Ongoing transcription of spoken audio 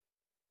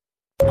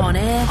On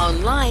air,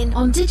 online,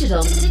 on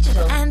digital,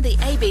 and the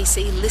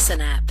ABC Listen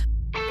app.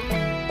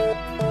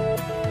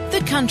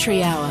 The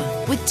Country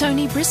Hour with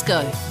Tony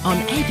Briscoe on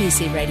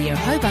ABC Radio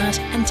Hobart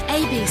and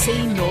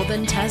ABC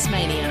Northern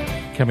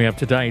Tasmania. Coming up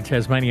today,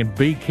 Tasmanian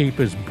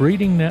beekeepers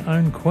breeding their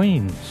own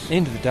queens. At the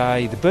end of the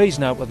day, the bees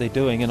know what they're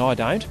doing and I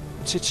don't.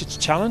 It's a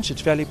challenge,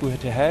 it's valuable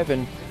to have,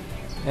 and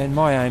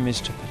my aim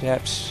is to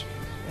perhaps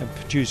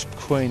produce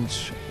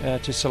queens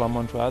to sell them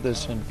on to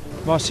others. And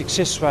my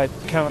success rate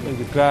currently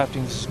with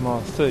grafting, this is my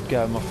fourth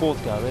go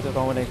at it,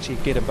 I want to actually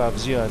get above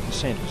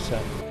 0%.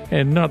 So.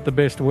 And not the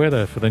best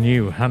weather for the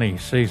new honey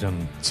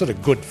season. It's sort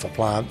of good for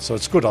plants, so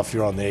it's good if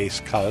you're on the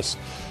east coast,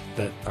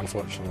 but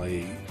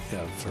unfortunately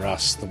for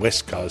us the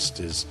west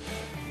coast is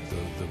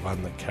the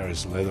one that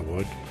carries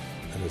leatherwood,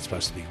 and it's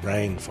supposed to be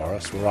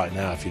rainforest. Well, right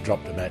now if you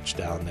dropped a match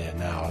down there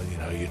now,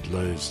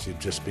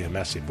 you'd just be a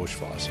massive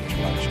bushfire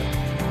situation.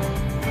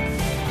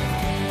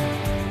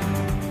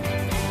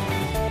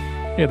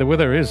 Yeah, the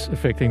weather is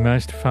affecting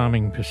most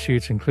farming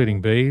pursuits, including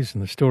bees,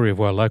 and the story of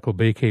why local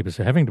beekeepers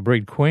are having to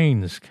breed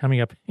queens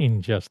coming up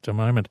in just a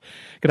moment.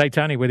 G'day,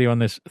 Tony, with you on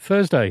this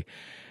Thursday,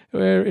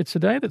 where it's a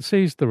day that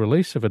sees the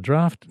release of a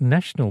draft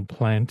national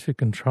plan to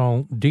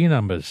control deer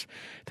numbers.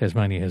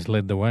 Tasmania has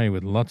led the way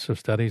with lots of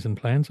studies and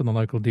plans on the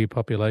local deer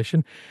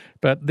population,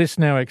 but this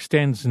now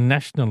extends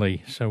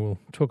nationally, so we'll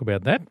talk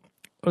about that.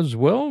 As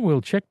well,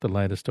 we'll check the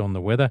latest on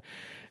the weather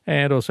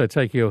and also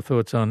take your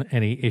thoughts on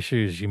any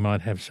issues you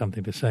might have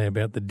something to say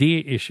about the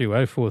deer issue.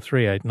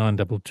 0438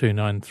 922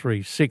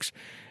 936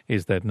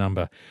 is that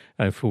number,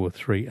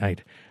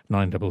 0438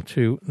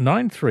 922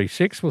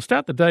 936. We'll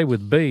start the day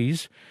with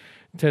bees.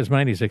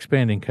 Tasmania's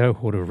expanding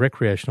cohort of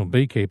recreational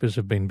beekeepers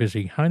have been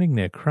busy honing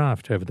their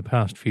craft over the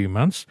past few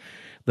months.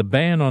 The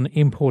ban on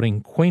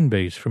importing queen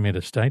bees from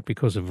interstate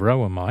because of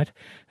varroa mite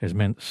has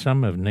meant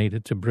some have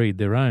needed to breed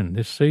their own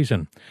this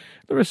season.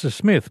 Larissa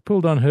Smith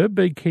pulled on her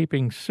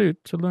beekeeping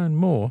suit to learn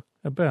more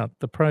about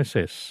the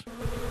process.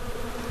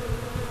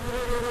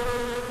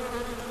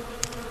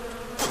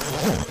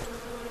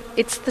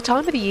 It's the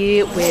time of the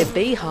year where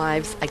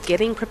beehives are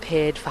getting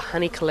prepared for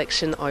honey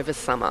collection over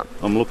summer.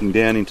 I'm looking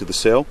down into the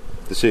cell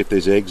to see if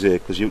there's eggs there,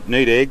 because you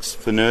need eggs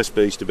for nurse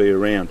bees to be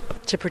around.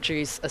 To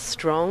produce a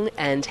strong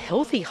and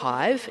healthy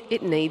hive,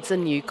 it needs a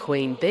new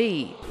queen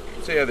bee.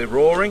 See how they're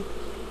roaring?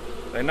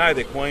 They know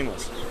they're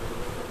queenless.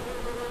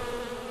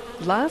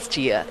 Last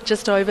year,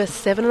 just over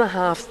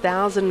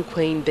 7,500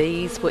 queen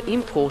bees were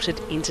imported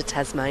into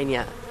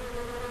Tasmania.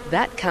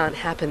 That can't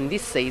happen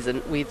this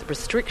season with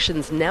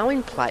restrictions now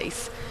in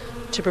place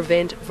to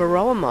prevent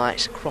varroa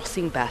mite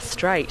crossing Bass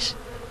Strait.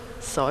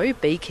 So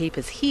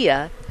beekeepers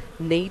here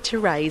need to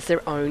raise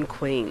their own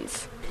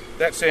queens.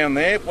 That sound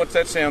there, what's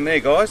that sound there,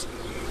 guys?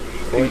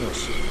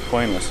 Queenless.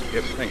 Queenless,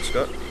 yep, thanks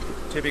Scott.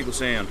 Typical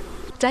sound.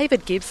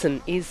 David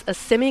Gibson is a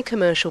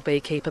semi-commercial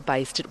beekeeper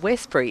based at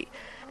Westbury,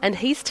 and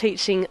he's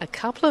teaching a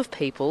couple of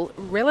people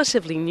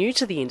relatively new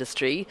to the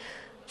industry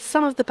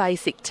some of the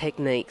basic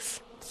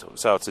techniques.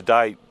 So it's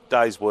a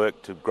day's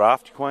work to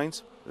graft your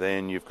queens.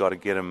 Then you've got to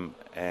get them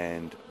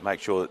and make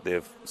sure that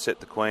they've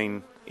set the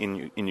queen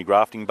in your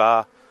grafting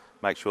bar.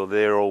 Make sure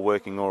they're all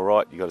working all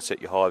right. You've got to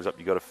set your hives up,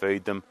 you've got to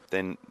feed them.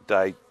 Then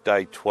day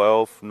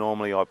 12,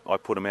 normally I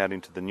put them out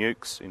into the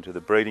nukes, into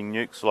the breeding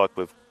nukes like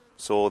we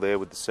saw there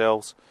with the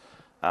cells,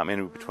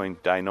 in between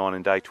day 9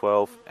 and day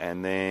 12.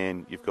 And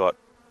then you've got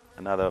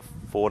another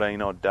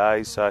 14 odd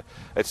days. So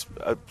it's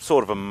a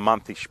sort of a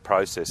monthish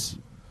process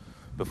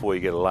before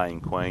you get a laying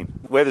queen.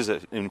 Weather's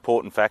an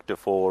important factor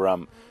for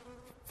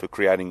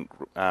creating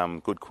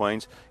good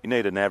queens. You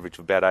need an average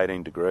of about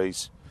 18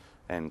 degrees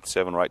and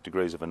 7 or 8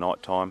 degrees of a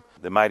night time.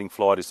 The mating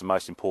flight is the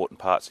most important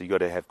part, so you've got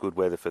to have good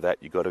weather for that.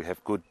 You've got to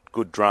have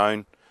good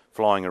drone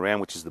flying around,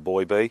 which is the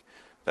boy bee.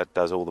 That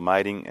does all the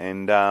mating,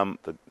 and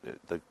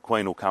the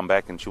queen will come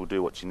back and she'll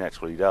do what she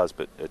naturally does,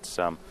 but it's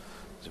a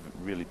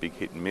really big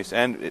hit and miss.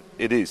 And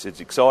it's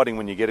exciting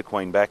when you get a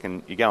queen back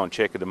and you go and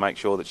check her to make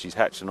sure that she's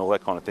hatched and all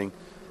that kind of thing,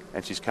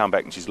 and she's come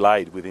back and she's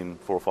laid within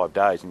 4 or 5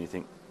 days, and you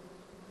think,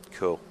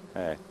 cool,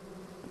 yeah,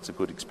 it's a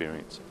good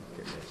experience.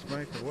 Get that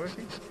smoker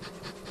working.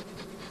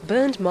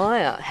 Bernd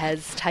Meyer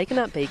has taken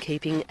up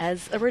beekeeping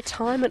as a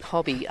retirement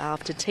hobby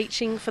after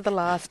teaching for the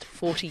last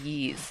 40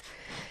 years.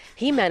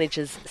 He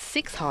manages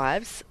 6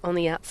 hives on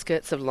the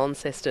outskirts of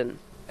Launceston.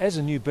 As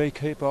a new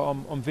beekeeper,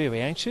 I'm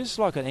very anxious,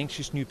 like an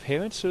anxious new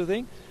parent sort of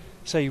thing.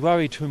 So you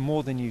worry too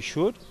more than you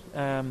should.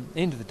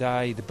 End of the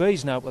day, the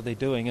bees know what they're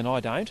doing and I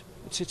don't.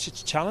 It's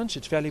a challenge,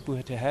 it's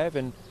valuable to have,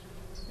 and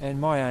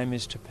my aim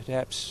is to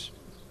perhaps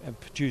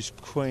produce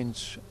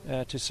queens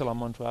to sell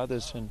them on to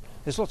others. And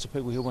there's lots of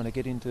people who want to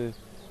get into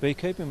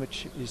beekeeping,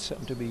 which is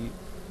something to be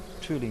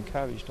truly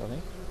encouraged, I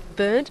think.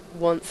 Bernd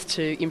wants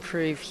to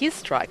improve his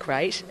strike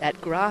rate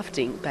at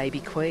grafting baby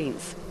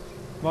queens.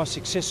 My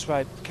success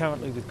rate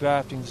currently with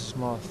grafting, this is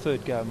my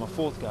fourth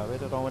go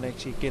at it, I want to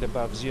actually get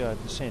above 0%.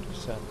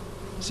 So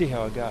see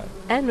how I go.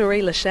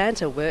 Anne-Marie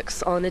Lashanta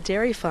works on a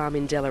dairy farm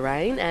in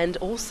Deloraine and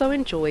also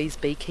enjoys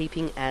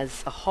beekeeping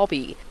as a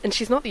hobby. And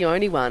she's not the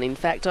only one. In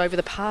fact, over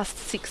the past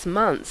 6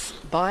 months,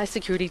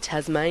 Biosecurity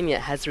Tasmania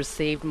has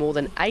received more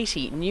than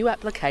 80 new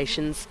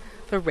applications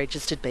for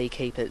registered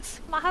beekeepers.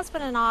 My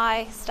husband and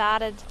I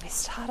started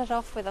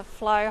off with a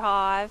flow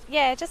hive,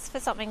 just for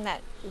something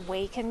that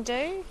we can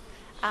do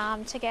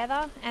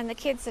together, and the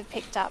kids have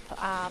picked up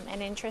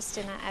an interest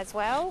in it as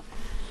well.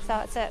 So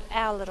it's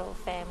our little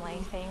family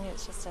thing.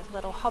 It's just a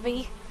little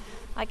hobby,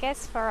 I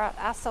guess, for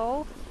us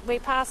all. We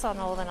pass on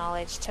all the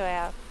knowledge to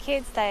our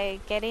kids. They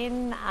get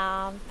in.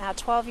 Our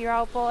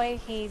 12-year-old boy,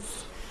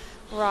 he's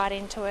right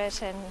into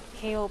it, and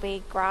he'll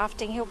be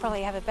grafting. He'll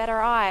probably have a better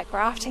eye at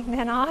grafting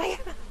than I.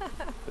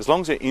 As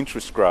long as their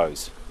interest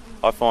grows,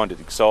 I find it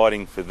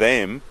exciting for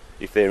them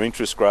if their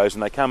interest grows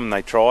and they come and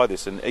they try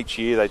this, and each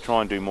year they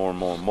try and do more and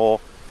more and more,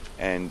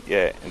 and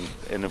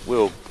it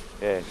will.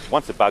 Yeah,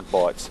 once the bug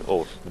bites,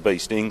 or the bee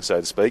stings, so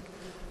to speak,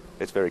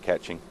 it's very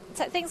catching.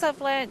 So things I've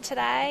learnt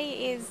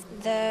today is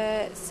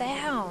the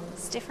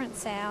sounds, different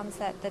sounds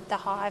that the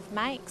hive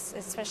makes,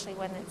 especially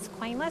when it's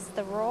queenless,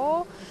 the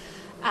roar,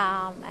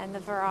 and the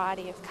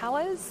variety of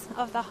colours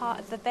of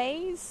the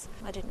bees.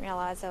 I didn't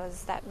realise there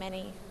was that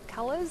many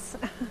colours,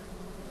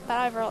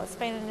 but overall it's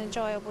been an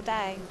enjoyable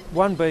day.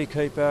 One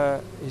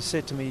beekeeper has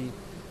said to me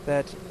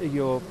that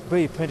your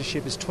bee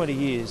apprenticeship is 20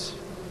 years,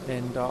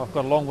 and I've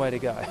got a long way to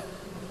go.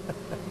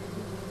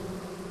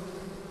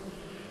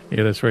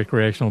 Yeah, that's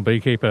recreational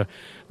beekeeper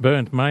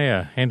Bernd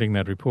Mayer handing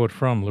that report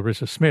from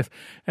Larissa Smith.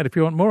 And if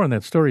you want more on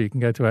that story, you can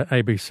go to our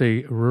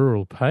ABC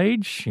Rural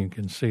page. You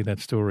can see that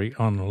story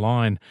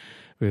online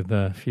with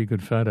a few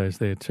good photos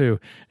there too,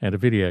 and a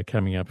video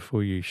coming up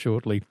for you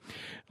shortly.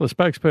 Well, a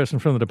spokesperson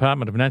from the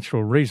Department of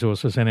Natural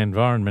Resources and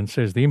Environment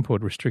says the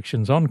import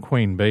restrictions on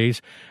queen bees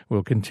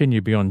will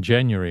continue beyond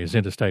January as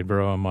interstate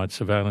varroa mite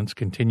surveillance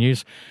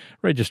continues.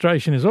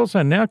 Registration is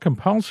also now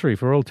compulsory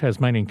for all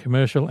Tasmanian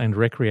commercial and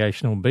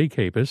recreational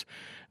beekeepers.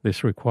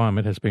 This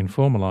requirement has been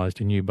formalised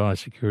in new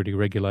biosecurity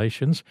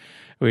regulations,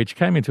 which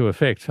came into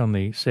effect on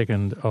the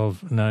 2nd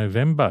of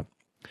November.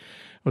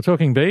 Well,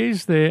 talking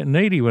bees, they're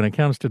needy when it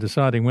comes to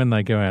deciding when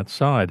they go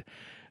outside.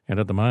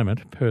 And at the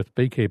moment, Perth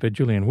beekeeper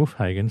Julian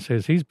Wolfhagen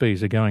says his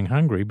bees are going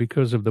hungry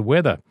because of the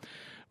weather.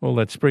 All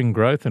that spring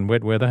growth and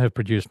wet weather have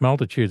produced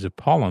multitudes of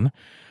pollen,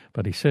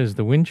 but he says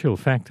the wind chill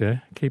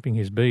factor keeping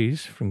his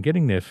bees from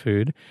getting their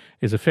food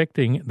is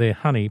affecting their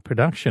honey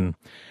production.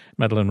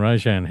 Madeleine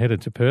Rojan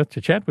headed to Perth to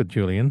chat with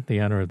Julian,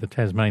 the owner of the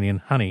Tasmanian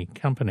Honey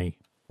Company.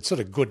 It's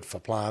sort of good for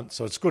plants,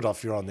 so it's good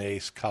if you're on the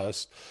east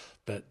coast,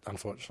 but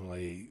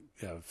unfortunately,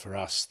 for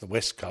us, the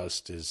west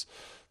coast is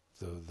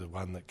the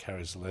one that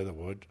carries the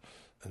leatherwood,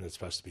 and it's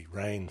supposed to be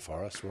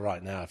rainforest. Well,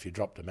 right now, if you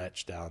dropped a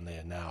match down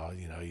there now,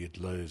 you'd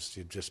lose.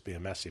 You'd just be a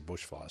massive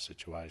bushfire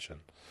situation.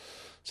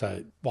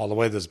 So while the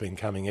weather's been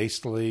coming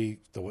easterly,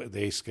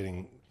 the east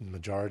getting the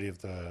majority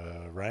of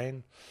the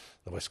rain,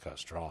 the west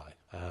coast dry.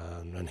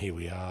 And here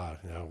we are,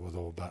 with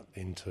all but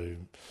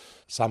into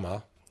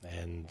summer,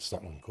 and it's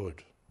not looking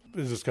good.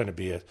 This is going to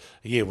be a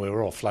year where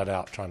we're all flat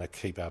out trying to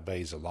keep our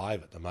bees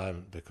alive at the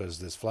moment, because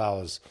there's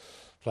flowers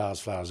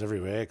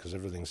everywhere because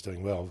everything's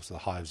doing well. So the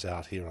hive's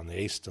out here on the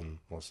eastern,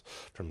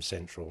 from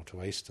central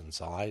to eastern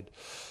side,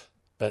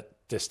 but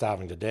they're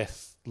starving to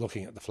death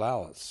looking at the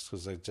flowers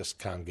because they just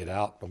can't get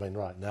out.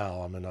 Right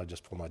now, I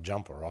just pull my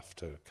jumper off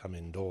to come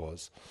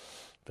indoors,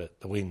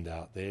 but the wind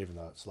out there, even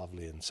though it's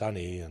lovely and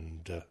sunny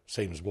and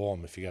seems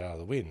warm if you get out of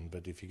the wind,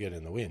 but if you get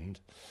in the wind,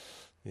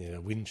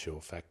 wind chill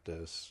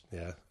factors,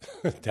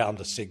 down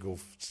to single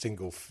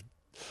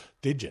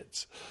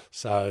digits,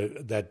 so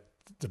that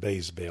the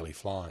bees are barely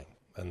flying,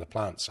 and the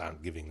plants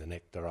aren't giving the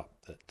nectar up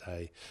that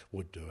they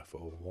would do if it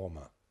were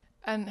warmer.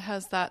 And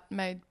has that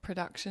made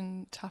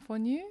production tough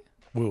on you?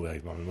 Well,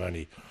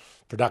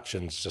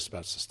 production's just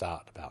about to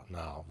start about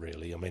now,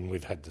 really.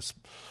 We've had this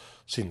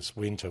since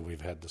winter.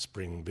 We've had the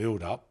spring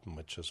build-up,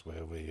 which is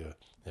where we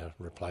are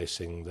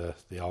replacing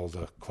the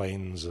older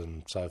queens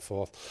and so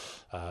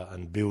forth,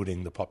 and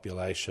building the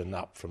population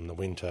up from the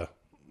winter,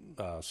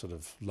 sort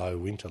of low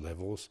winter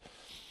levels,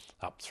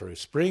 up through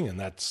spring, and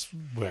that's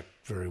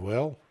worked very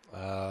well.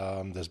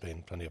 There's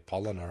been plenty of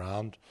pollen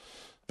around,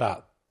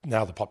 but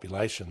now the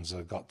populations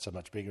have got so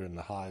much bigger in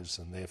the hives,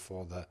 and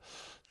therefore the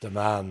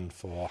demand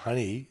for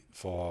honey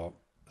for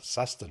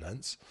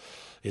sustenance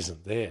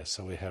isn't there,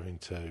 so we're having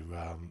to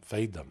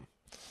feed them,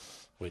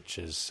 which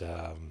is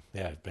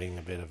being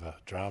a bit of a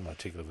drama,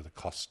 particularly with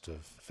the cost of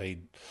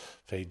feed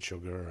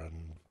sugar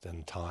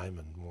and time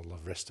and all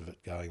the rest of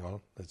it going on.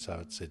 And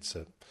so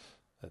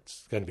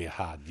it's going to be a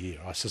hard year,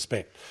 I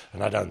suspect,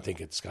 and I don't think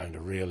it's going to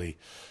really.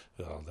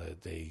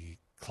 The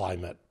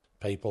climate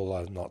people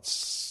are not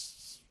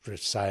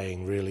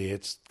saying really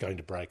it's going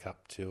to break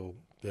up till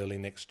early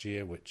next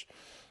year, which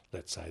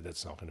let's say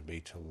that's not going to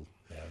be till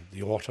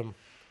the autumn.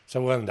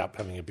 So we'll end up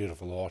having a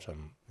beautiful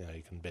autumn.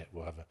 You can bet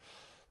we'll have a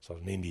sort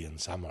of an Indian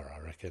summer, I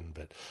reckon,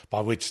 but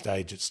by which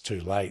stage it's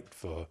too late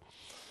for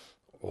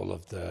all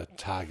of the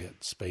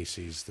target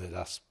species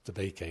that the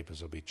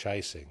beekeepers will be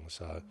chasing.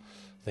 So I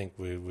think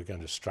we're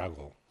going to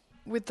struggle.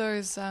 With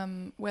those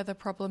weather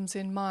problems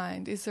in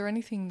mind, is there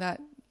anything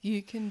that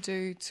you can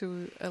do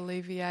to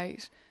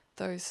alleviate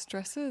those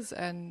stresses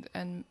and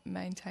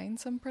maintain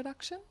some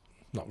production?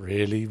 Not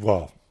really.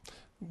 Well,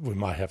 we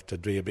might have to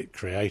be a bit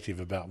creative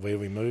about where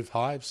we move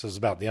hives. It's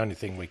about the only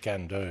thing we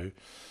can do.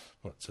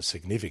 Well, it's a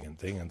significant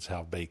thing, and it's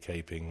how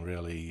beekeeping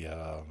really,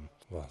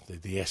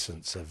 the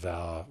essence of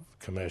our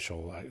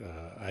commercial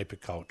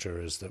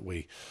apiculture is that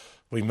we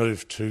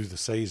move to the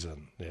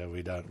season.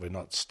 We're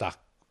not stuck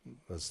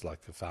as like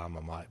a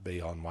farmer might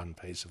be on one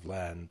piece of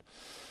land.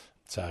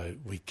 So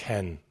we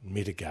can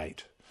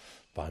mitigate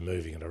by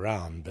moving it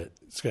around, but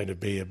it's going to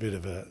be a bit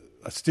of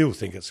I still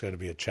think it's going to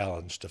be a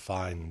challenge to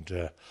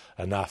find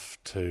enough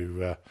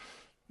to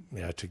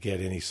get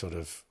any sort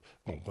of.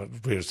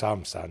 Whereas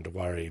I'm starting to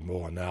worry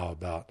more now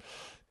about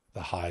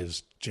the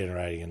hives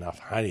generating enough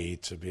honey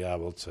to be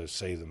able to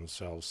see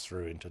themselves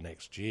through into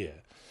next year.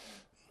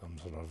 I'm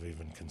sort of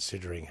even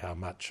considering how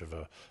much of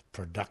a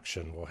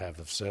production we'll have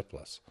of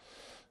surplus.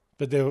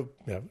 But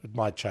it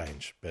might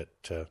change, but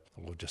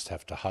we'll just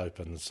have to hope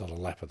and sort of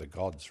lap of the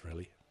gods,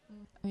 really.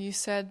 You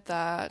said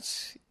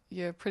that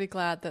you're pretty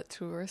glad that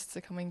tourists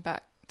are coming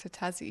back to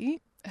Tassie.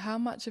 How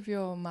much of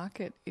your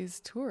market is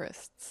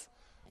tourists?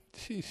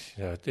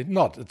 It's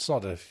not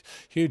a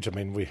huge. I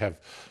mean, we have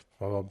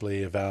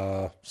probably of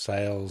our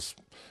sales,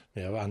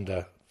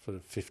 under sort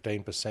of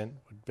 15%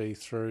 would be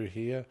through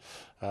here,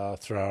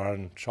 through our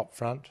own shop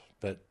front.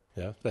 But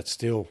that's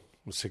still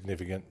a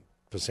significant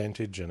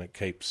percentage, and it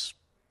keeps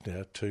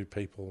 2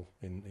 people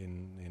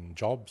in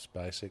jobs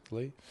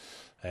basically.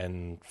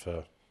 And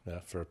for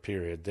a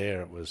period there,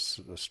 it was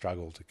a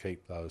struggle to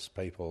keep those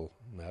people.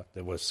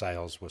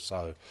 Sales were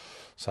so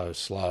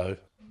slow.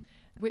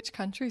 Which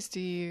countries do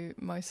you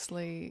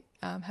mostly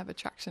have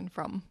attraction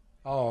from?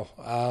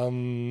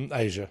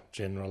 Asia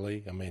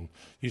generally. I mean,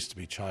 used to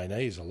be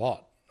Chinese a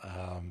lot,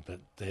 but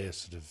they're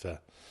sort of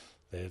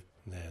they're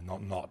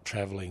not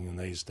travelling in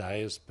these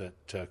days, but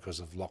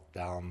because of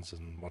lockdowns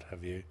and what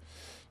have you,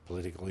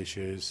 political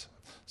issues.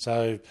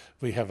 So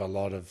we have a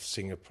lot of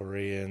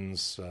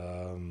Singaporeans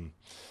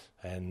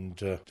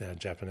and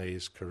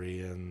Japanese,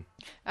 Korean.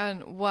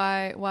 And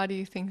why do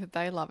you think that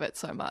they love it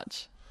so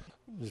much?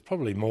 There's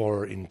probably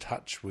more in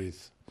touch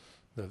with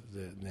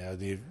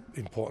the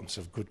importance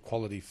of good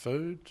quality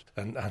food,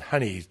 and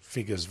honey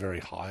figures very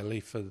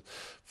highly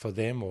for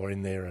them, or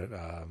in their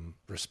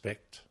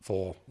respect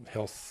for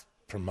health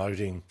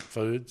promoting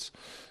foods.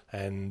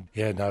 And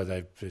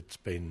it's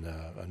been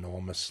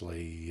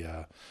enormously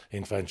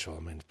influential. I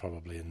mean,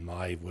 probably in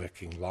my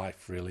working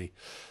life really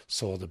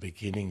saw the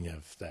beginning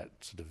of that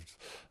sort of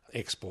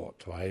export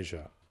to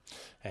Asia.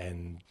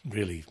 And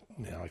really,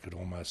 I could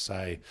almost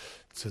say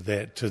to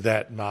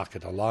that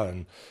market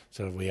alone,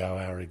 so we owe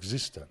our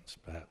existence.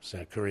 Perhaps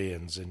our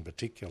Koreans in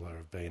particular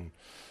have been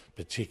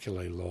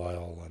particularly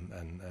loyal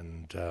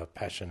and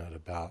passionate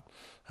about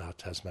our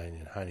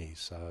Tasmanian honey.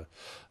 So,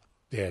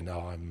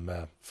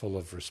 I'm full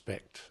of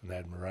respect and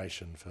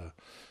admiration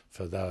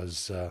for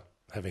those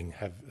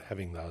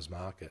having those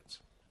markets.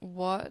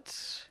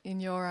 What, in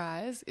your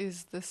eyes,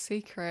 is the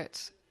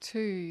secret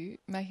to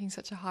making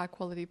such a high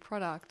quality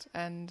product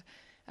and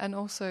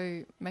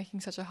also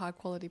making such a high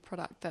quality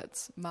product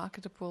that's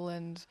marketable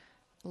and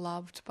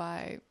loved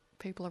by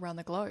people around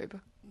the globe?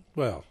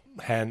 Well,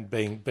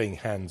 being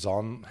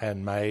hands-on,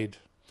 handmade,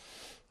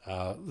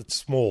 it's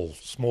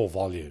small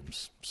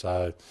volumes.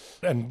 So,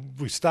 and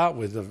we start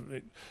with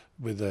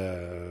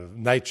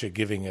nature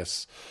giving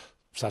us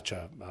such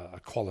a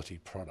quality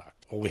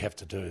product. All we have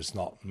to do is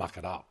not muck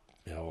it up,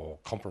 or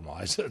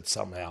compromise it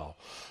somehow.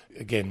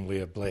 Again, we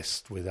are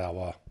blessed with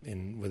our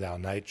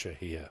nature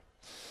here,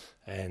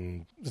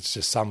 and it's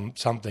just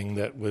something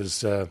that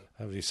was a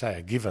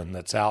given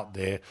that's out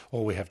there.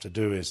 All we have to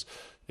do is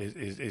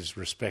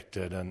respect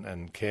it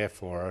and care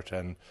for it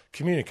and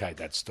communicate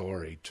that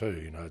story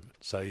too.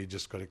 So you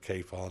just got to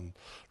keep on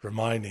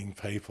reminding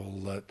people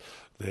that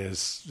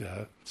there's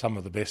some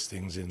of the best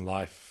things in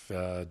life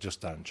just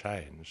don't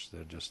change.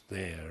 They're just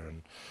there,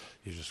 and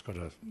you just got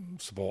to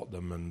support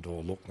them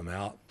or look them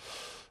out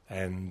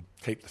and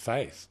keep the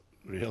faith,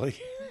 really.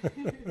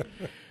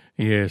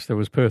 Yes, there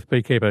was Perth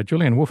beekeeper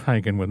Julian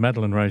Wolfhagen with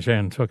Madeline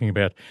Rojan talking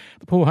about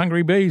the poor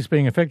hungry bees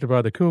being affected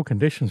by the cool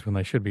conditions when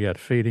they should be out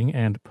feeding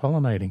and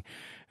pollinating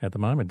at the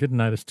moment. Didn't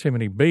notice too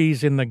many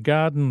bees in the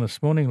garden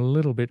this morning, a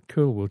little bit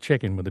cool. We'll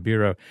check in with the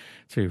Bureau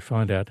to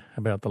find out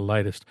about the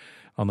latest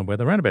on the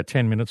weather, around about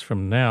 10 minutes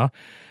from now.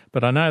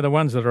 But I know the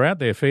ones that are out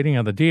there feeding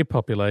are the deer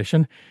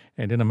population,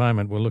 and in a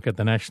moment we'll look at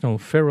the National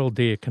Feral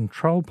Deer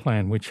Control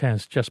Plan, which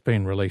has just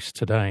been released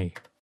today.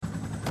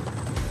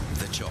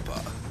 The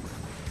chopper,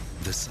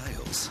 the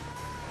sails,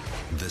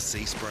 the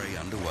sea spray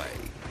underway,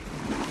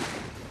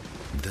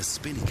 the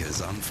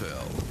spinnakers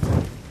unfurl.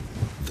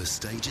 The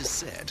stage is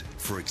set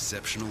for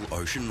exceptional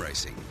ocean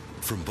racing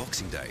from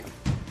Boxing Day.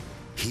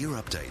 Hear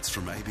updates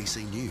from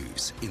ABC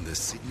News in the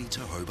Sydney to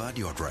Hobart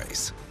Yacht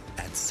Race,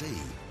 at sea,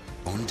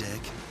 on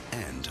deck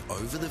and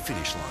over the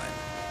finish line.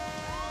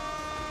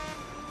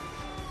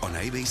 on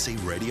ABC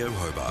Radio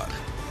Hobart.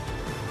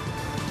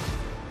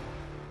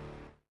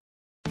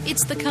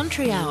 It's the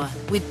Country Hour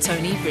with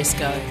Tony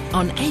Briscoe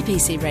on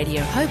ABC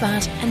Radio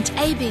Hobart and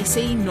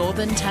ABC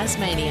Northern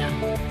Tasmania.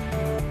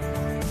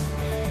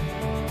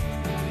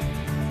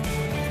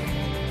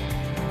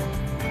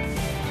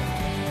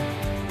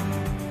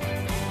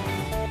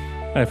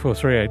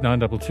 0438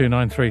 922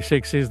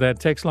 936 is that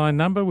text line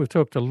number. We've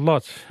talked a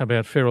lot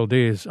about feral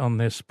deers on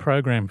this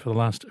program for the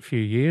last few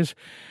years.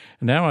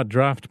 Now a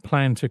draft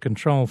plan to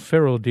control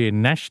feral deer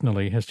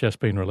nationally has just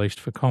been released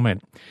for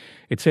comment.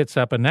 It sets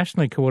up a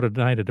nationally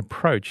coordinated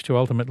approach to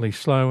ultimately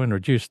slow and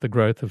reduce the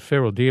growth of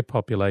feral deer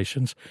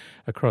populations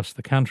across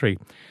the country.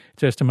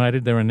 It's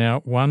estimated there are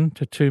now 1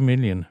 to 2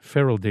 million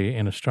feral deer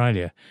in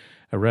Australia,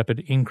 a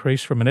rapid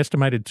increase from an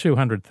estimated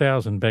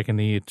 200,000 back in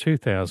the year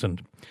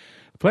 2000.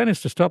 The plan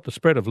is to stop the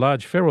spread of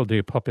large feral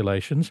deer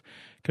populations,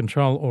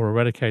 control or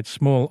eradicate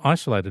small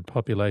isolated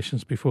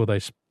populations before they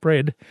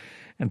spread,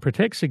 and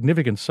protect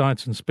significant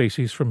sites and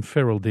species from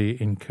feral deer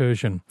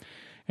incursion.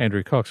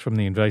 Andrew Cox from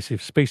the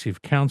Invasive Species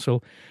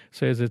Council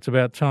says it's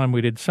about time we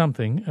did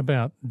something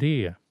about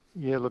deer.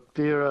 Yeah, look,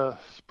 deer are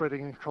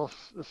spreading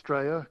across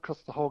Australia,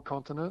 across the whole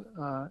continent,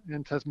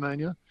 and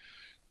Tasmania.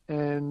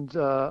 And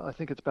I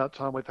think it's about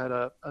time we've had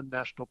a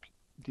national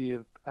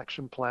deer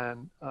action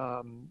plan.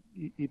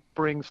 It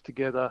brings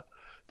together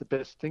the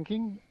best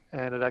thinking,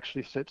 and it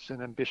actually sets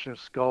an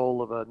ambitious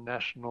goal of a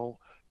national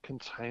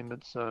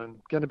containment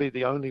zone. Going to be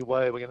the only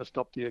way we're going to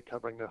stop deer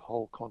covering the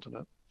whole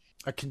continent.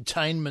 A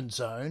containment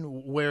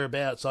zone?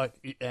 Whereabouts? Like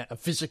a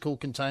physical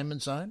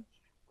containment zone?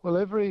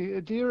 Well,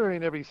 deer are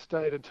in every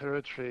state and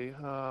territory,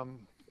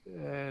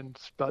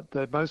 but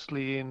they're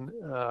mostly in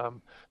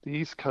the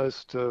east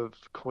coast of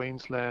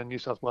Queensland, New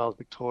South Wales,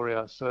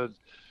 Victoria. So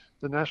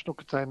the National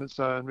Containment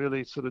Zone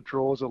really sort of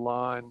draws a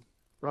line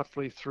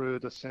roughly through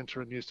the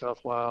centre of New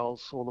South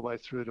Wales, all the way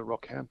through to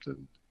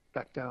Rockhampton,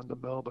 back down to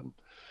Melbourne.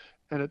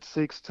 And it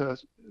seeks to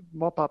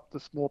mop up the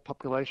small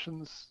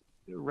populations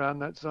around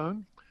that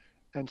zone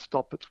and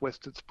stop its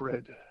western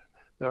spread.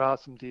 There are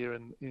some deer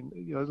in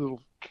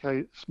little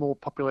small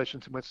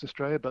populations in Western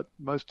Australia, but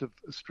most of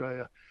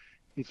Australia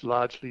is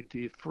largely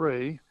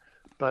deer-free.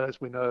 But as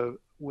we know,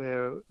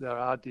 where there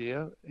are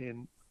deer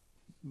in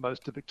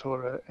most of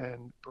Victoria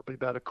and probably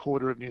about a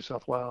quarter of New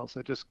South Wales,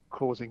 they're just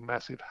causing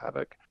massive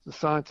havoc. The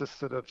scientists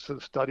that have sort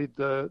of studied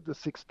the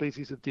 6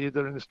 species of deer that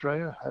are in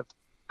Australia have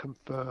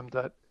confirmed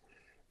that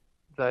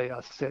they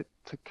are set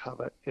to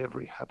cover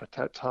every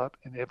habitat type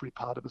in every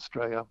part of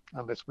Australia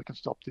unless we can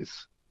stop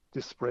this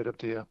spread of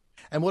deer.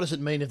 And what does it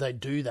mean if they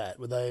do that?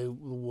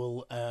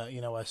 Will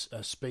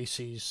a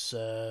species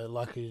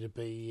likely to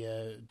be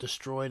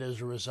destroyed as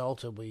a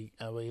result? Are we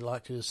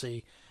likely to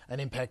see an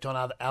impact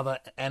on other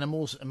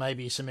animals, and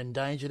maybe some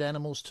endangered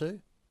animals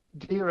too?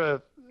 Deer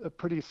are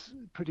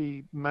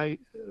pretty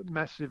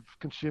massive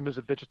consumers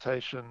of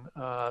vegetation.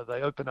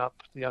 They open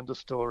up the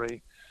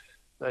understory.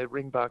 They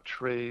ringbark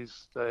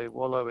trees. They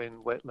wallow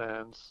in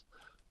wetlands.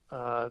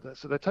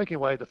 So they're taking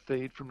away the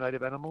feed from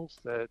native animals.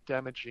 They're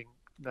damaging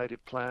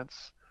native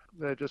plants.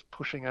 They're just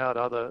pushing out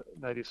other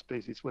native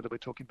species, whether we're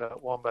talking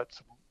about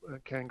wombats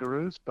and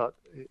kangaroos, but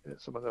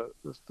some of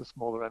the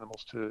smaller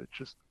animals too.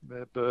 Just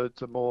their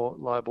birds are more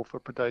liable for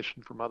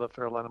predation from other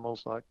feral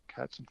animals like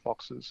cats and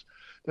foxes.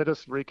 They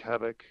just wreak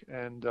havoc,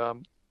 and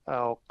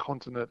our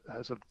continent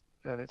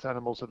and its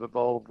animals have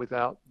evolved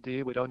without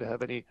deer. We don't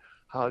have any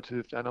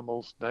hard-hoofed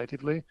animals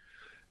natively.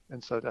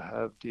 And so to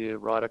have deer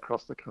right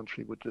across the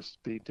country would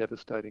just be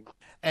devastating.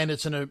 And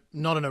it's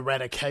not an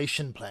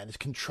eradication plan, it's a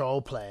control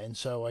plan.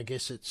 So I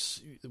guess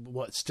it's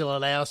still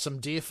allows some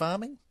deer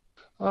farming?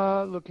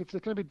 Look, if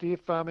there's going to be deer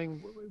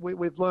farming,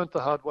 we've learned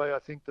the hard way, I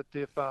think, that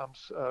deer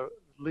farms are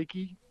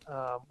leaky.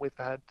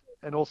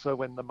 And also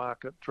when the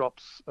market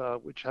drops,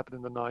 which happened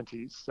in the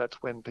 90s,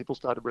 that's when people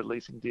started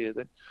releasing deer.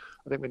 Then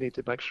I think we need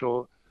to make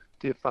sure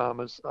deer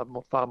farmers are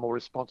far more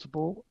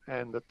responsible,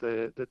 and that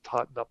they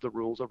tighten up the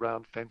rules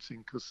around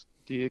fencing, because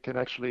deer can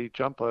actually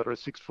jump over a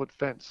 6-foot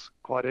fence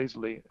quite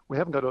easily. We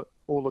haven't got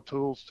all the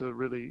tools to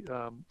really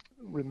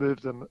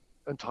remove them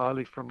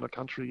entirely from the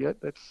country yet.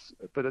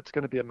 But it's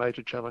going to be a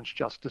major challenge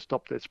just to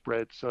stop their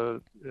spread.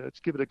 So let's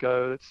give it a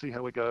go. Let's see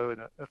how we go in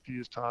a few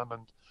years' time,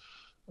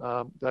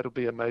 and that'll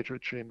be a major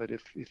achievement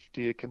if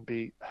deer can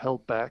be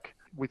held back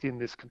within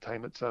this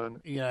containment zone.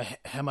 You know,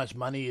 how much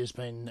money has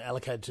been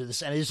allocated to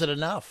this, and is it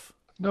enough?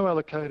 No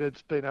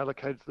it's been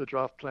allocated to the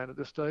draft plan at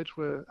this stage.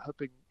 We're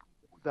hoping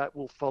that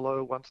will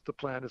follow once the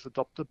plan is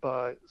adopted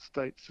by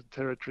states and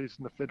territories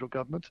and the federal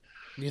government.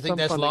 Do you think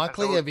that's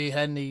likely? Have you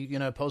had any,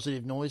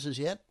 positive noises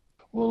yet?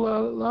 Well,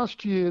 earlier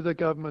this year,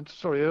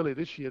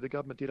 the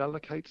government did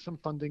allocate some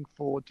funding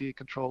for deer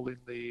control in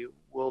the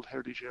World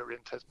Heritage Area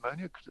in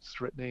Tasmania, because it's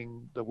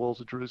threatening the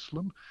walls of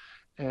Jerusalem,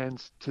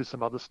 and to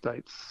some other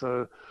states.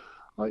 So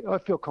I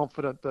feel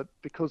confident that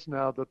because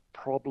now the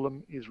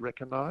problem is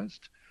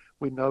recognised,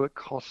 we know it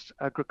costs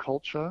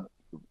agriculture,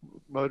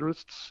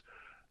 motorists,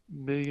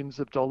 millions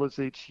of dollars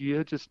each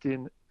year just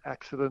in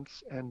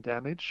accidents and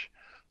damage.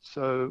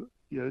 So,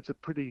 it's a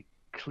pretty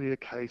clear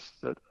case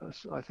that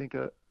I think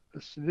a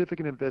a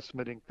significant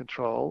investment in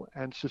control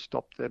and to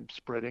stop them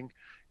spreading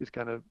is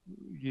going to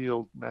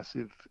yield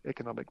massive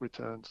economic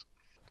returns.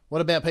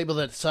 What about people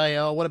that say,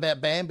 oh, what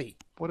about Bambi?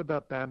 What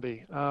about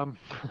Bambi?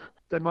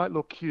 They might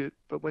look cute,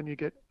 but when you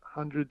get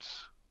hundreds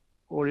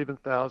or even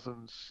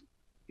thousands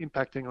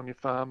impacting on your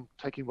farm,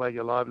 taking away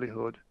your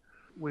livelihood,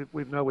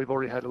 we've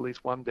already had at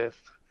least one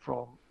death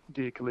from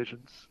deer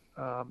collisions.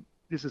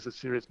 This is a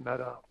serious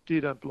matter.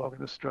 Deer don't belong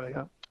in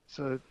Australia,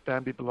 so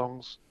Bambi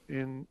belongs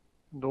in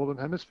Northern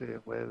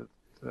Hemisphere where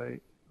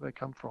they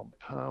come from.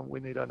 We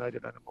need our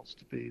native animals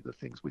to be the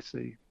things we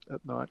see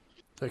at night.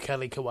 So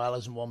cuddly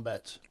koalas and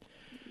wombats.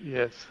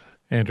 Yes.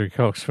 Andrew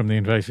Cox from the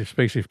Invasive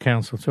Species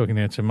Council talking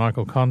there to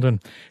Michael Condon.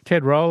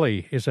 Ted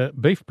Rowley is a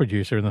beef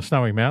producer in the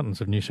Snowy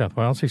Mountains of New South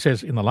Wales. He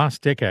says in the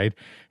last decade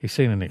he's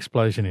seen an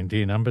explosion in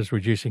deer numbers,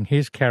 reducing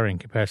his carrying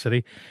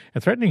capacity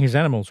and threatening his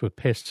animals with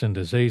pests and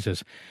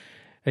diseases.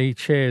 He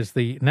chairs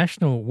the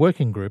national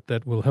working group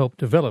that will help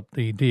develop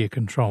the deer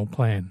control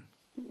plan.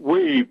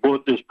 We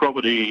bought this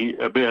property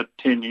about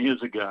 10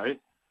 years ago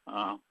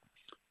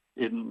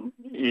in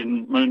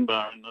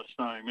Moonbar in the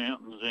Snowy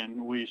Mountains,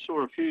 and we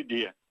saw a few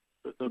deer.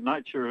 But the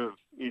nature of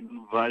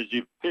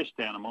invasive pest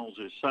animals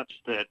is such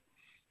that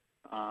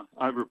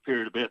over a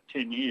period of about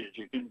 10 years,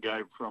 you can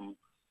go from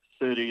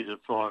 30 to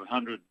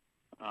 500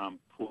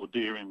 for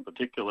deer in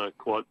particular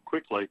quite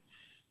quickly.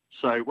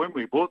 So when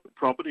we bought the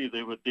property,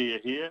 there were deer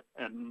here,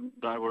 and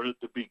they were at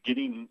the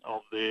beginning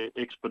of their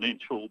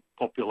exponential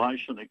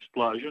population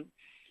explosion.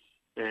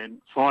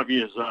 And 5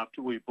 years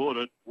after we bought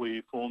it,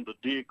 we formed a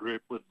deer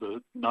group with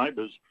the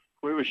neighbours.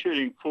 We were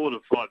shooting 4,000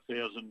 to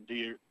 5,000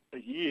 deer a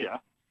year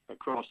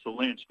across the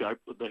landscape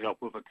with the help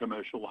of a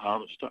commercial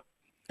harvester.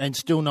 And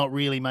still not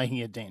really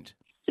making a dent.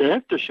 You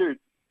have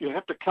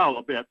to cull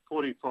about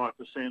 45%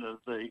 of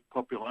the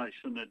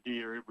population of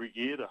deer every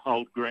year to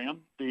hold ground.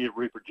 Deer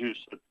reproduce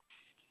at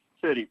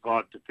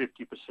 35 to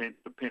 50%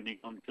 depending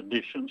on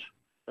conditions.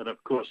 And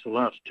of course the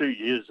last 2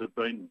 years have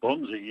been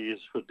bonza years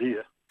for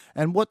deer.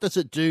 And what does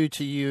it do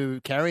to you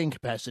carrying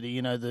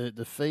capacity,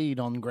 the feed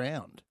on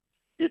ground?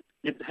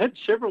 It had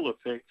several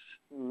effects.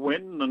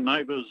 When the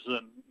neighbours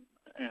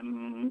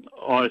and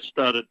I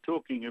started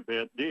talking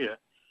about deer,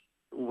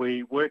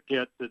 we worked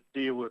out that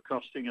deer were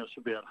costing us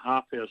about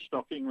half our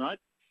stocking rate,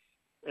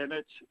 and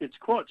it's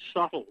quite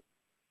subtle.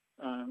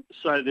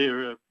 So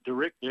there are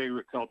direct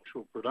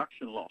agricultural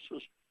production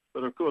losses,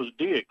 but of course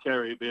deer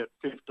carry about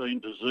 15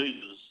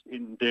 diseases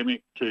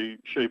endemic to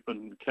sheep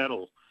and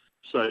cattle.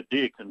 So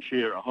deer can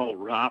share a whole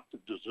raft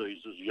of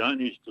diseases: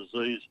 Johne's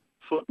disease,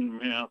 foot and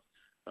mouth,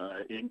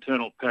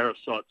 internal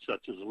parasites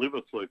such as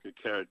liver fluke are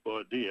carried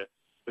by deer,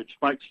 which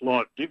makes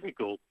life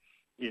difficult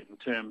in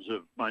terms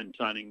of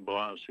maintaining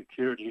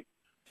biosecurity.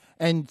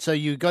 And so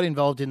you got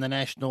involved in the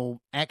National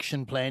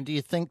Action Plan. Do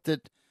you think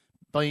that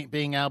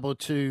being able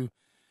to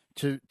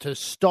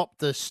stop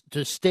this,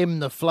 to stem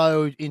the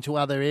flow into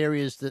other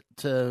areas, that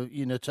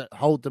to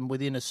hold them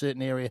within a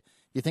certain area,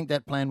 you think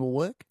that plan will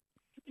work?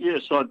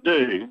 Yes, I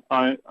do.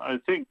 I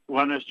think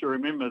one has to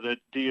remember that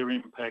deer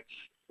impacts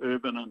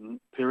urban and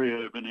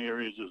peri-urban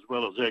areas as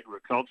well as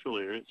agricultural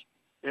areas.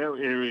 Our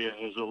area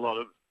has a lot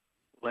of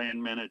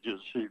land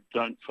managers who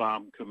don't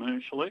farm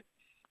commercially.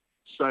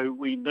 So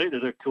we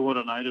needed a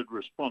coordinated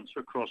response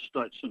across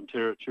states and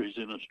territories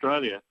in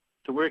Australia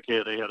to work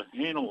out how to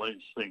handle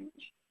these things.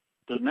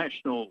 The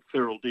National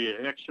Feral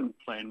Deer Action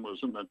Plan was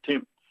an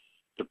attempt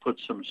to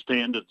put some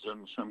standards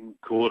and some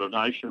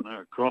coordination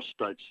across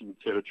states and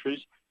territories,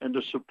 and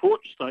to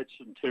support states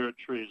and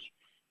territories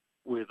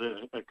with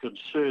a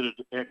concerted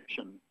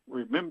action.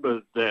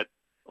 Remember that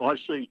I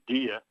see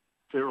deer,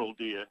 feral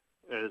deer,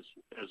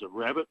 as a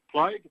rabbit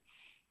plague.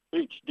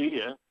 Each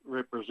deer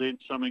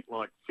represents something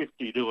like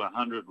 50 to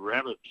 100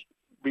 rabbits.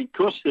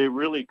 Because they're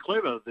really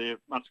clever, they're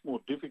much more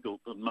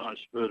difficult than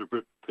most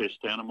vertebrate pest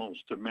animals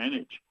to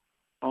manage.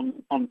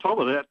 On top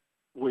of that,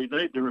 we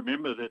need to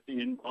remember that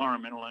the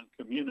environmental and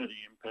community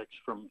impacts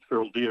from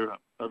feral deer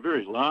are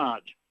very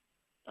large.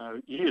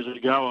 Years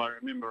ago, I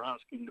remember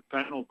asking the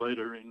panel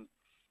beater in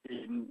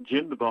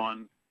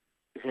Jindabyne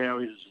how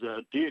his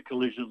deer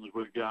collisions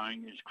were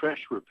going, his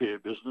crash repair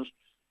business.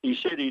 He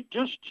said he'd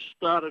just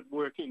started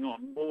working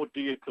on more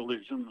deer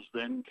collisions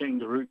than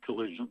kangaroo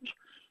collisions.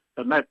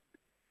 And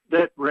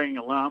that rang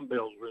alarm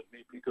bells with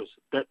me, because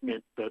that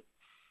meant that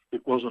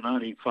it wasn't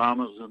only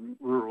farmers and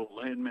rural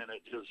land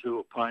managers who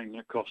were paying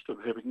the cost of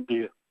having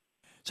deer.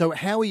 So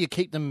how will you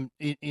keep them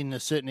in a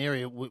certain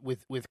area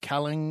with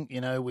culling,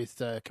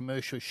 with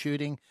commercial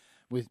shooting,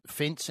 with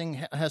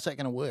fencing? How's that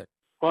going to work?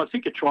 Well, I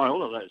think you try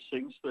all of those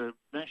things. The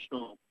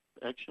National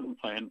Action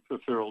Plan for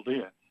Feral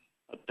Deer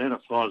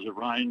identifies a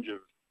range of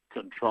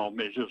control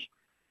measures.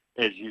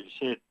 As you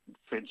said,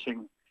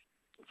 fencing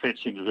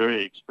is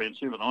very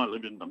expensive, and I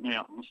live in the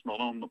mountains, not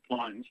on the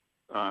plains.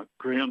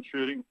 Ground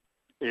shooting,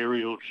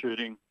 aerial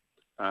shooting,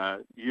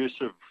 use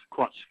of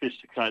quite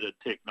sophisticated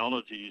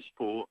technologies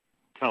for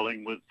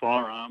culling with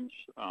firearms,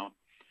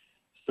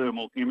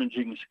 thermal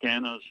imaging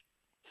scanners,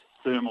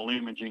 thermal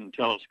imaging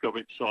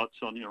telescopic sights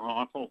on your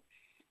rifle.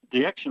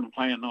 The action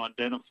plan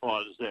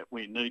identifies that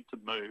we need to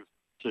move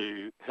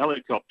to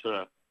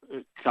helicopter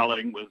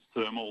culling with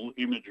thermal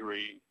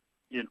imagery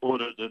in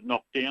order to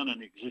knock down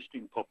an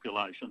existing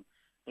population.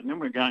 And then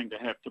we're going to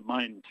have to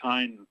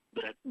maintain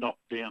that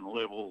knockdown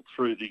level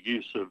through the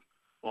use of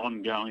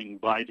ongoing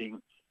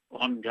baiting,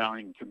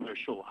 ongoing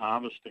commercial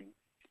harvesting.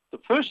 The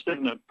first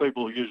thing that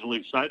people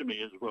usually say to me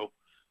is, well,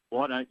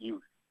 why don't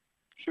you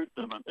shoot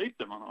them and eat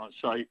them? And I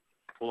say,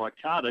 well, I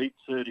can't eat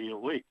 30 a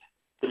week.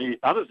 The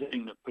other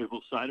thing that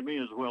people say to me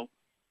is, well,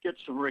 get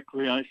some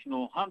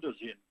recreational hunters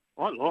in.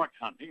 I like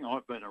hunting.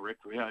 I've been a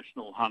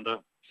recreational hunter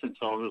since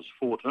I was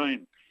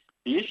 14.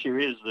 The issue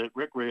is that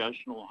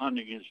recreational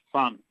hunting is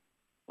fun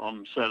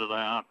on Saturday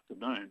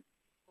afternoon.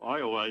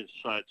 I always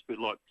say it's a bit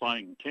like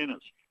playing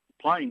tennis.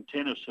 Playing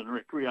tennis and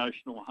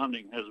recreational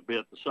hunting has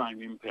about the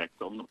same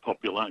impact on the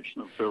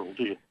population of feral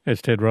deer.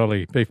 That's Ted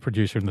Rowley, beef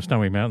producer in the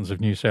Snowy Mountains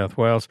of New South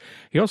Wales.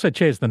 He also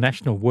chairs the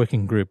national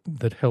working group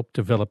that helped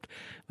develop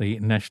the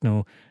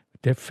National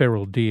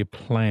Feral Deer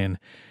Plan.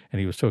 And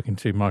he was talking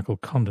to Michael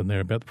Condon there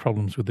about the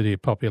problems with the deer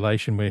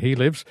population where he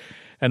lives,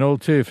 and all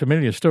too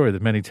familiar story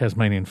that many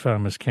Tasmanian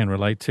farmers can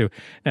relate to.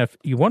 Now, if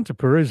you want to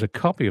peruse a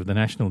copy of the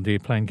National Deer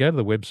Plan, go to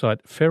the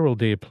website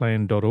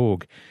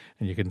feraldeerplan.org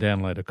and you can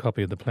download a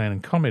copy of the plan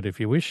and comment if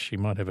you wish. You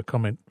might have a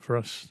comment for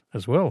us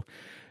as well.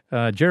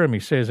 Jeremy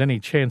says, any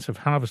chance of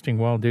harvesting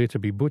wild deer to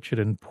be butchered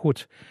and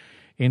put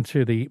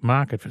into the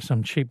market for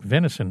some cheap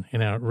venison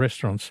in our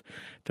restaurants?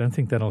 Don't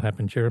think that'll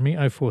happen, Jeremy.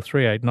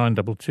 0438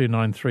 922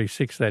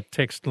 936, that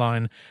text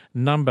line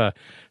number.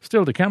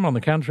 Still to come on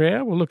the Country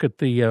Hour, we'll look at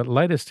the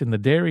latest in the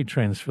dairy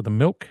trends for the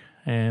milk,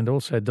 and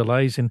also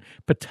delays in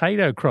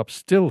potato crops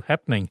still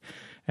happening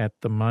at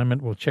the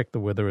moment. We'll check the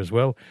weather as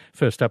well.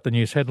 First up, the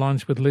news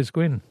headlines with Liz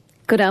Gwynn.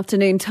 Good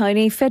afternoon,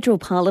 Tony. Federal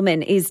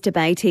Parliament is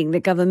debating the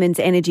government's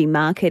energy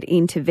market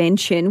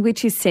intervention,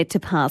 which is set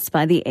to pass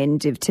by the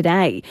end of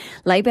today.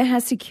 Labor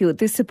has secured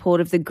the support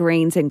of the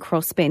Greens and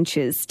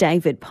crossbenchers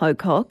David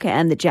Pocock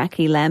and the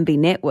Jackie Lambie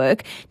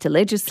Network to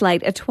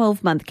legislate a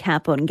 12-month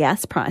cap on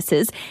gas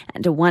prices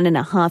and a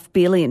 $1.5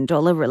 billion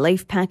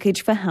relief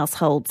package for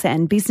households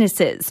and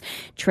businesses.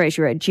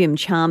 Treasurer Jim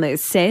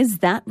Chalmers says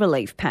that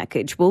relief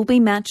package will be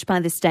matched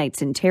by the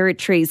states and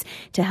territories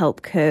to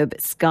help curb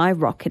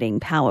skyrocketing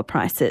power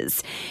prices.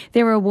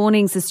 There are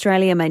warnings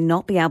Australia may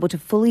not be able to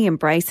fully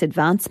embrace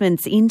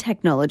advancements in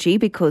technology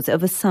because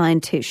of a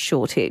scientist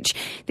shortage.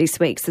 This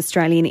week's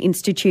Australian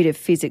Institute of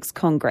Physics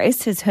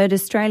Congress has heard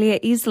Australia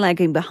is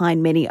lagging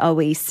behind many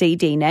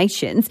OECD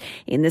nations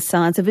in the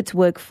size of its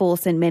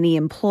workforce, and many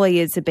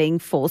employers are being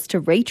forced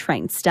to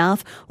retrain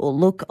staff or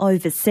look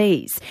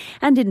overseas.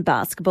 And in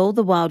basketball,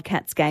 the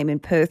Wildcats game in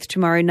Perth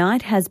tomorrow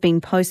night has been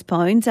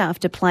postponed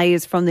after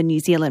players from the New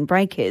Zealand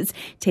Breakers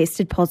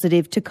tested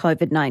positive to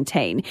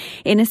COVID-19.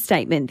 In a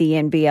statement, the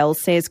NBL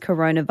says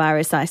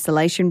coronavirus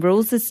isolation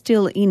rules are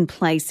still in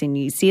place in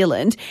New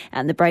Zealand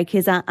and the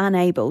Breakers are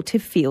unable to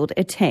field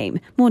a team.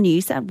 More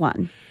news at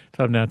 1.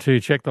 Time now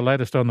to check the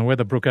latest on the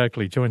weather. Brooke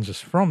Oakley joins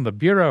us from the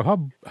Bureau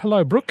Hub.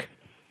 Hello, Brooke.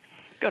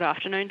 Good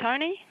afternoon,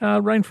 Tony.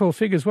 Rainfall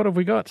figures, what have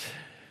we got?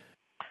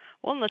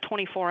 Well, in the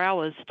 24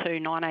 hours to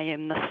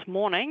 9am this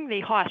morning,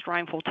 the highest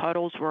rainfall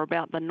totals were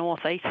about the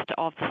northeast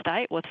of the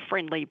state, with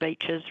Friendly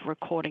Beaches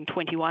recording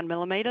 21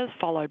 millimetres,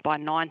 followed by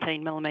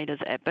 19 millimetres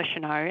at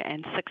Bicheno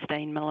and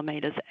 16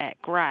 millimetres at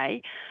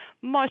Grey.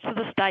 Most of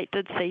the state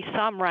did see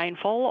some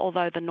rainfall,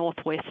 although the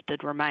northwest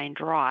did remain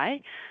dry.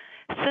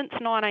 Since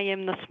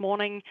 9am this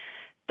morning,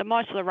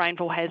 most of the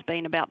rainfall has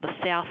been about the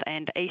south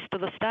and east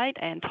of the state,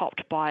 and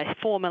topped by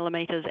 4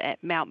 millimetres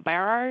at Mount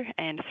Barrow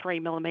and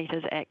 3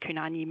 millimetres at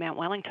Coonamble Mount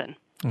Wellington.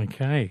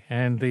 Okay,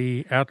 and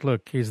the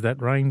outlook, is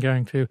that rain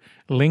going to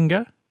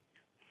linger?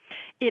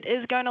 It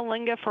is going to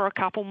linger for a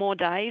couple more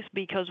days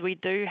because we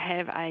do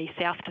have a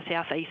south to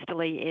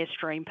southeasterly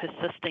airstream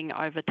persisting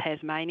over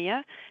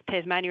Tasmania.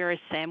 Tasmania is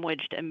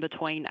sandwiched in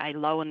between a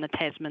low in the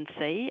Tasman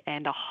Sea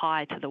and a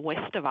high to the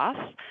west of us.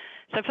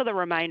 So for the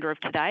remainder of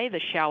today,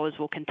 the showers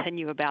will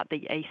continue about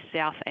the east,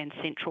 south and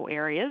central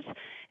areas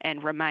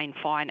and remain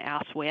fine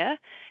elsewhere.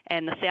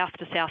 And the south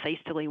to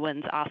southeasterly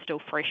winds are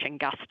still fresh and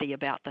gusty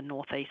about the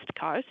northeast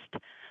coast.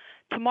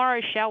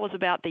 Tomorrow, showers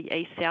about the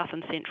east, south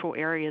and central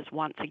areas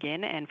once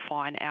again and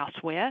fine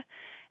elsewhere.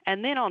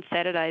 And then on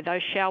Saturday,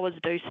 those showers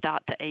do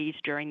start to ease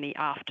during the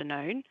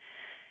afternoon.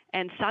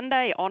 And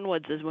Sunday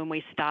onwards is when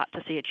we start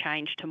to see a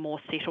change to more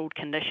settled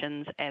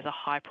conditions as a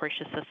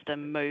high-pressure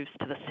system moves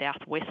to the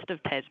southwest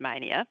of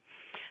Tasmania.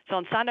 So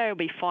on Sunday it'll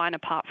be fine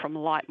apart from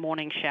light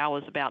morning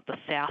showers about the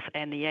south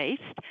and the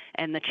east,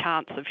 and the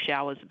chance of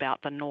showers about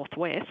the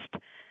northwest.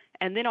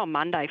 And then on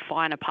Monday,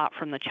 fine apart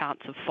from the chance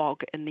of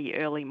fog in the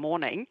early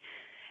morning.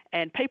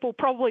 And people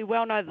probably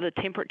well know that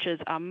the temperatures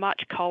are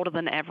much colder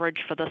than average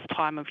for this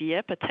time of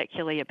year,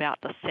 particularly about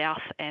the south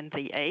and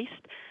the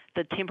east.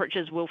 The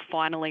temperatures will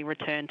finally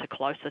return to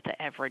closer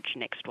to average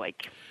next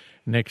week.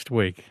 Next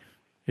week?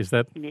 Is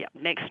that? Yeah,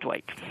 next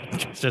week.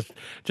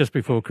 Just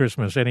before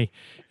Christmas. Any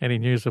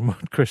news on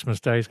what Christmas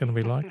Day is going to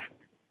be like?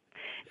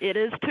 It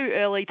is too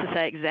early to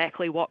say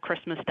exactly what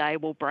Christmas Day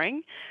will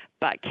bring,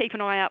 but keep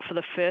an eye out for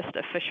the first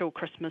official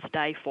Christmas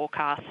Day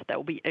forecast that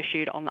will be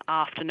issued on the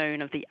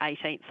afternoon of the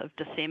 18th of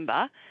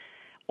December.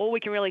 All we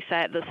can really say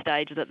at this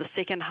stage is that the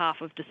second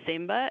half of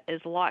December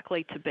is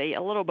likely to be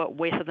a little bit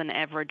wetter than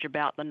average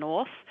about the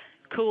north,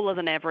 cooler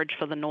than average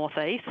for the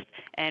northeast,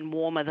 and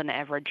warmer than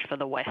average for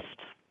the west.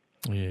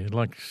 Yeah,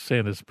 like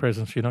Santa's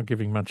presents, you're not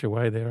giving much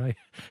away there, eh?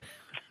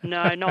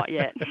 No, not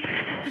yet.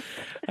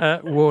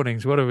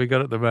 Warnings, what have we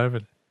got at the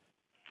moment?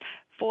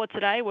 For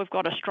today, we've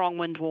got a strong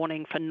wind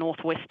warning for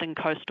northwestern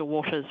coastal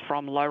waters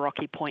from Low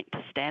Rocky Point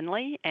to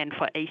Stanley, and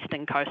for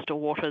eastern coastal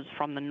waters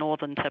from the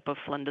northern tip of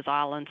Flinders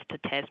Island to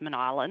Tasman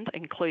Island,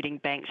 including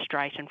Banks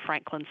Strait and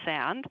Franklin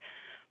Sound.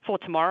 For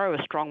tomorrow,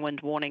 a strong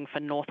wind warning for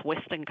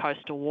northwestern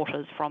coastal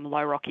waters from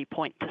Low Rocky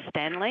Point to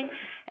Stanley,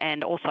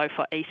 and also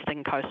for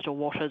eastern coastal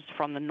waters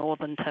from the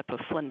northern tip of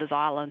Flinders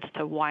Island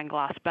to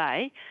Wineglass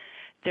Bay.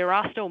 There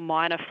are still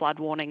minor flood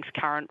warnings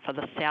current for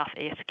the South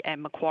Esk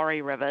and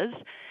Macquarie rivers,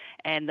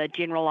 and the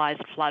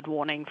generalised flood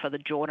warning for the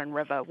Jordan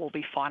River will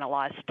be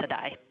finalised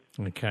today.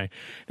 Okay.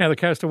 Now, the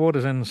coastal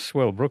waters and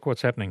swell. Brooke,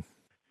 what's happening?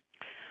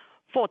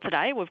 For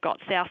today, we've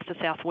got south to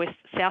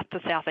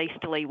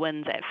southeasterly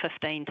winds at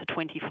 15 to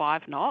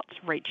 25 knots,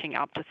 reaching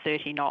up to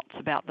 30 knots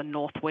about the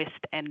northwest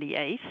and the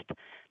east.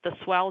 The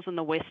swells in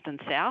the west and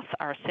south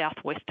are a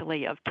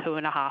southwesterly of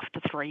 2.5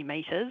 to 3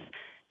 metres,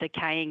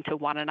 decaying to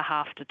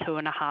 1.5 to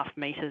 2.5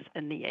 metres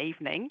in the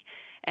evening.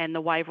 And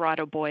the wave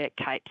rider buoy at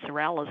Cape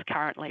Sorel is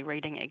currently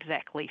reading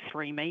exactly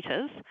 3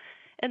 metres.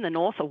 In the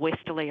north, a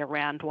westerly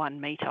around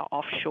 1 metre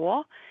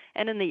offshore,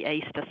 and in the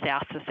east, a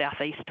south to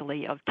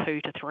southeasterly of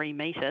 2 to 3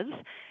 metres.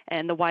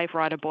 And the wave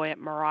rider buoy at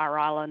Maria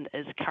Island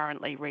is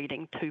currently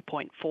reading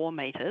 2.4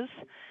 metres.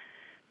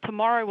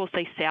 Tomorrow we'll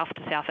see south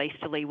to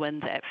southeasterly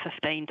winds at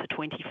 15 to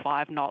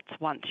 25 knots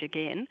once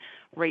again,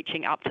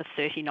 reaching up to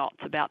 30 knots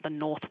about the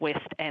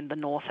northwest and the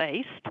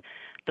northeast.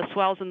 The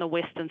swells in the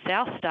west and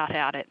south start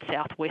out at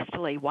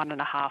southwesterly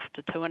 1.5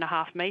 to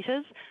 2.5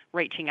 metres,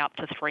 reaching up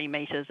to 3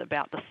 metres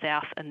about the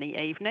south in the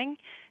evening.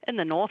 In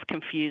the north,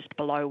 confused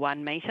below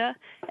 1 metre,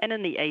 and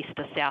in the east,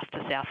 a south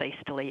to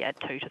southeasterly at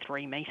 2 to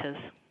 3 metres.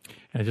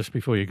 And just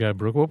before you go,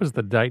 Brooke, what was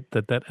the date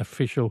that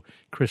official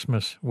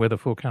Christmas weather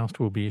forecast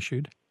will be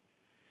issued?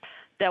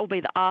 That will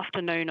be the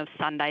afternoon of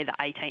Sunday, the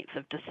 18th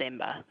of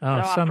December.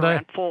 Oh, so Sunday.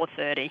 After around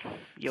 4:30,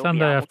 you'll Sunday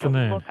be able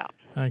afternoon. to look up.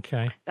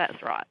 Okay.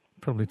 That's right.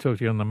 Probably talk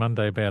to you on the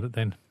Monday about it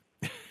then.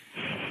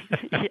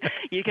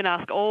 You can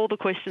ask all the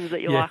questions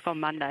that you like on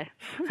Monday.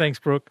 Thanks,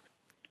 Brooke.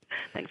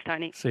 Thanks,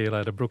 Tony. See you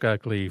later. Brooke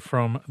Oakley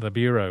from the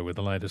Bureau with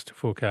the latest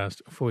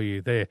forecast for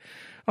you there.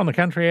 On the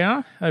Country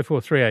Hour,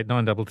 0438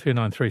 922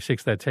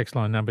 936, that text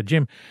line number.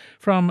 Jim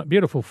from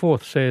Beautiful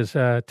Forth says,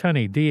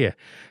 Tony, dear,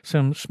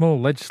 some small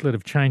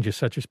legislative changes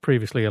such as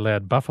previously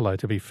allowed buffalo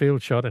to be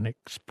field shot and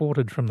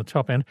exported from the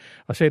top end.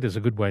 I see it as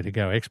a good way to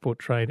go, export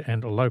trade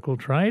and local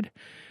trade.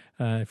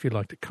 If you'd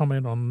like to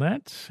comment on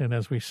that. And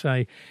as we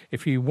say,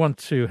 if you want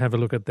to have a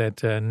look at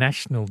that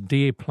National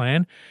Deer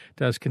Plan, it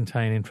does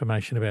contain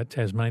information about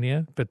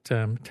Tasmania, but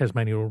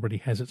Tasmania already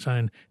has its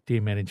own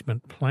deer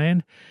management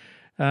plan.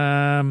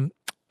 And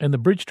the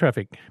bridge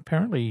traffic,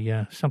 apparently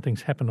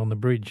something's happened on the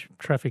bridge.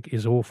 Traffic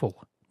is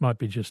awful. Might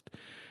be just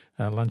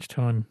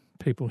lunchtime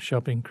people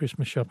shopping,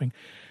 Christmas shopping.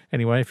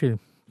 Anyway, if you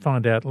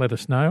find out, let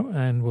us know,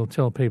 and we'll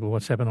tell people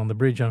what's happened on the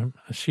bridge. I'm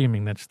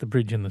assuming that's the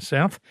bridge in the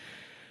south.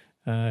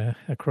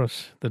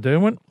 Across the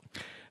Derwent.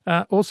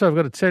 Also, I've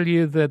got to tell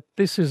you that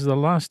this is the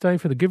last day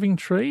for the Giving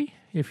Tree.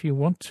 If you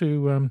want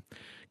to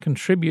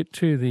contribute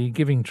to the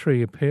Giving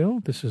Tree appeal,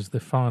 this is the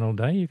final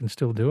day. You can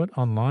still do it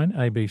online,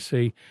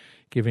 ABC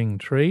Giving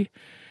Tree.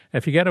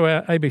 If you go to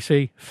our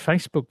ABC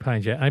Facebook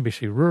page, our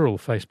ABC Rural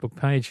Facebook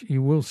page,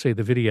 you will see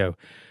the video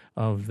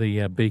of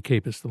the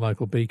beekeepers, the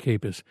local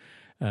beekeepers,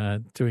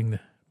 doing the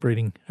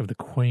breeding of the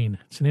queen.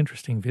 It's an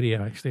interesting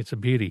video, actually. It's a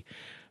beauty,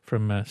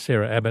 from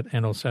Sarah Abbott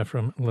and also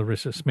from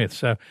Larissa Smith.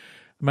 So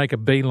make a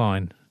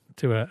beeline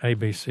to our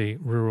ABC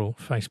Rural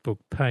Facebook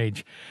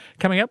page.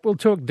 Coming up, we'll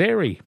talk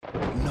dairy.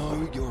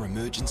 Know your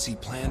emergency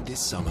plan this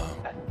summer.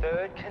 A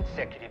third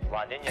consecutive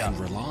London and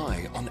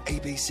rely on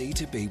ABC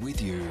to be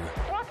with you.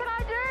 What can I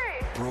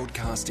do?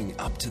 Broadcasting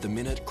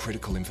up-to-the-minute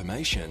critical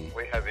information.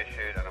 We have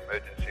issued an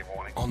emergency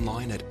warning.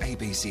 Online at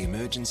ABC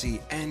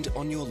Emergency and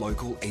on your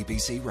local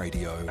ABC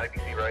Radio.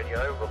 ABC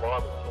Radio,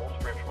 reliable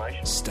source for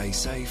information. Stay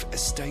safe,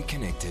 stay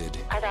connected.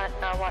 I don't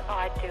know what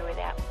I'd do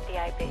without the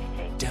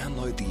ABC.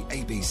 Download the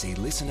ABC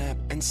Listen app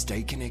and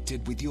stay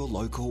connected with your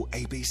local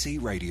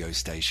ABC radio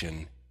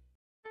station.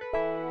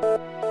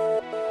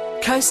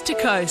 Coast to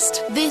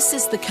coast, this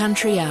is the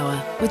Country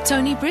Hour with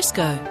Tony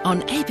Briscoe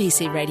on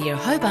ABC Radio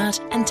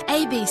Hobart and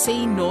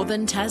ABC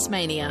Northern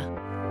Tasmania.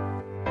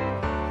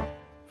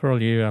 For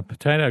all you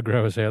potato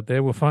growers out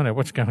there, we'll find out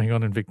what's going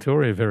on in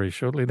Victoria very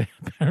shortly. They're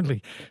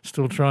apparently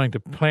still trying to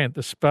plant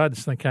the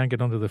spuds. They can't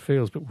get onto the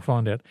fields, but we'll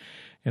find out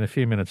in a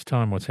few minutes'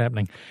 time what's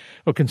happening.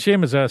 Well,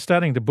 consumers are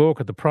starting to balk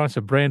at the price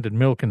of branded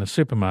milk in the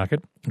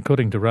supermarket.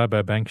 According to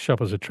Rabobank,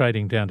 shoppers are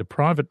trading down to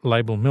private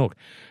label milk,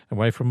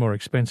 away from more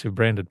expensive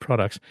branded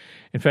products.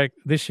 In fact,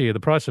 this year the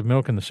price of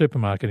milk in the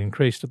supermarket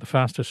increased at the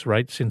fastest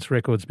rate since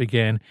records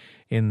began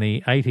in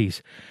the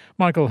 80s.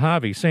 Michael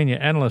Harvey, senior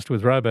analyst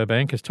with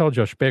Rabobank, has told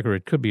Josh Becker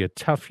it could be a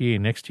tough year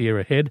next year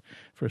ahead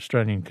for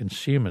Australian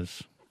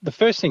consumers. The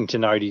first thing to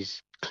note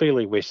is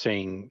clearly we're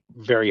seeing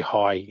very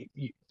high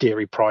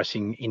dairy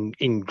pricing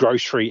in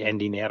grocery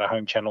and in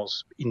out-of-home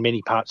channels in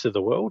many parts of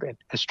the world, and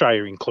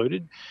Australia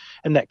included.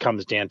 And that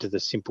comes down to the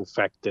simple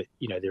fact that,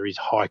 there is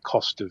high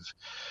cost of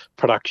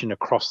production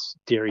across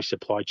dairy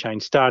supply chain,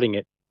 starting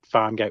at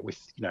Farmgate with,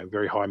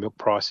 very high milk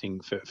pricing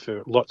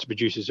for lots of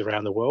producers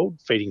around the world,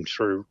 feeding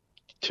through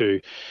to,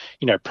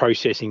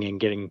 processing and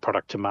getting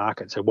product to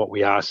market. So what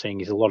we are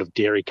seeing is a lot of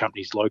dairy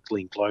companies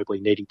locally and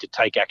globally needing to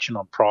take action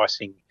on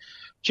pricing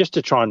just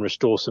to try and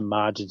restore some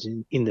margins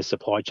in the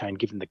supply chain,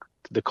 given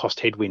the cost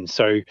headwinds.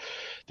 So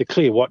the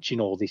clear watch in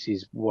all this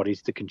is what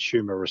is the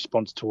consumer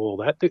response to all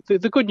that.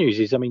 The good news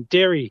is,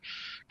 dairy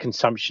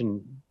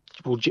consumption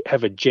will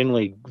have a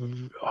generally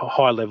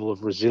high level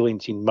of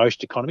resilience in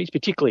most economies,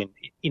 particularly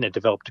in a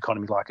developed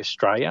economy like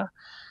Australia.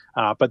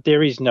 But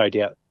there is no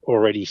doubt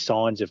already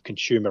signs of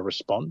consumer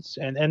response,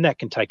 and that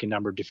can take a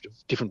number of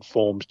different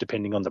forms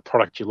depending on the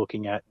product you're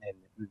looking at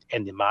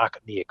and the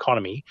market and the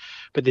economy.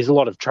 But there's a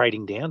lot of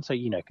trading down. So,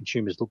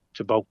 consumers look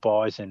to bulk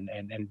buys and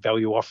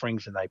value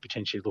offerings, and they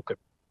potentially look at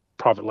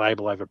private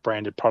label over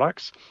branded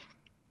products.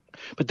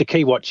 But the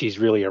key watch is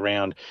really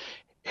around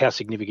how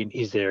significant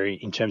is there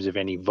in terms of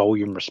any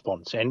volume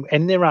response?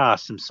 And there are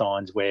some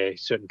signs where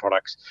certain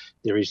products,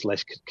 there is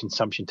less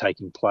consumption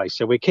taking place.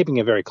 So we're keeping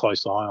a very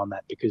close eye on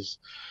that, because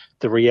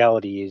the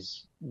reality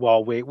is,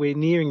 while we're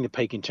nearing the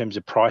peak in terms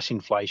of price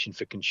inflation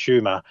for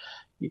consumer,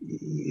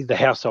 the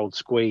household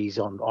squeeze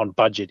on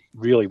budget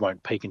really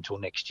won't peak until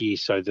next year.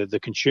 So the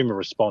consumer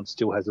response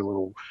still has a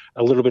little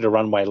bit of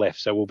runway left.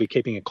 So we'll be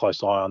keeping a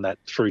close eye on that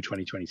through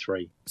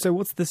 2023. So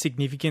what's the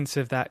significance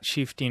of that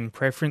shift in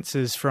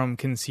preferences from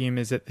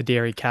consumers at the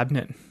dairy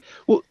cabinet?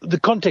 Well,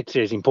 the context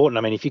there is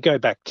important. If you go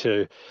back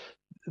to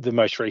the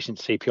most recent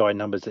CPI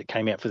numbers that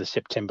came out for the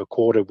September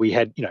quarter, we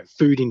had,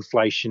 food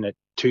inflation at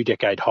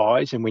 2-decade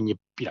highs. And when you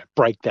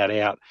break that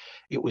out,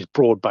 it was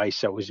broad-based.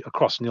 So it was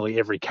across nearly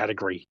every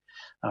category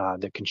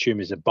that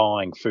consumers are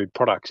buying food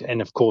products.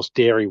 And of course,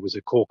 dairy was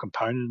a core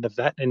component of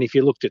that. And if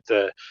you looked at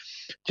the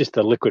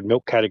liquid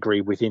milk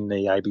category within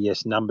the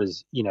ABS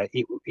numbers,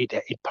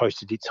 it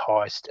posted its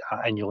highest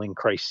annual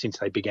increase since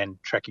they began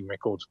tracking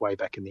records way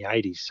back in the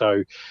 80s.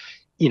 So,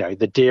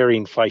 the dairy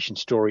inflation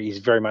story is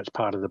very much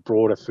part of the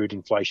broader food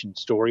inflation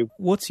story.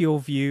 What's your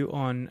view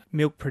on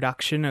milk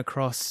production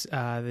across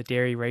the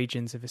dairy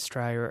regions of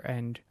Australia,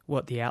 and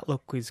what the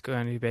outlook is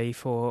going to be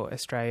for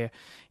Australia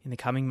in the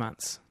coming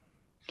months?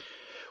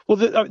 Well,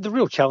 the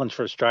real challenge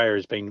for Australia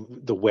has been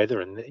the weather,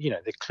 and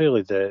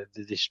clearly the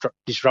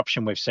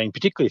disruption we've seen,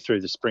 particularly through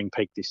the spring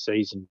peak this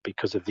season,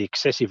 because of the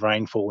excessive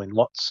rainfall in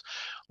lots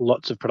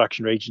of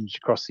production regions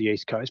across the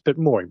East Coast. But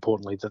more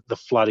importantly, the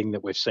flooding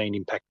that we've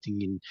seen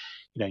impacting in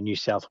New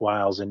South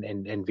Wales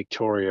and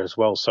Victoria as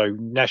well. So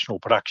national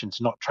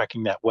production's not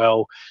tracking that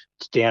well.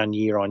 It's down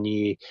year on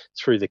year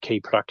through the key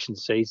production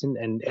season,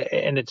 and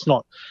it's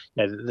not.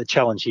 The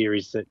challenge here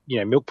is that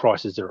milk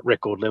prices are at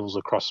record levels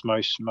across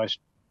most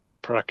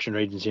production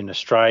regions in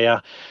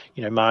Australia.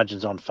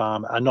 Margins on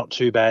farm are not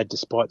too bad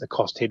despite the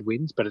cost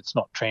headwinds, but it's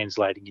not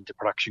translating into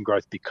production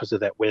growth because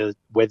of that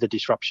weather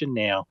disruption.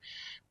 Now,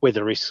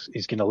 weather risk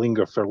is going to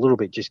linger for a little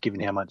bit, just given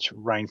how much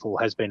rainfall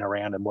has been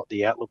around and what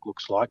the outlook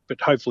looks like.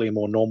 But hopefully a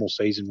more normal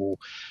season will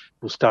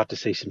start to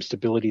see some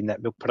stability in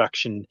that milk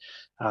production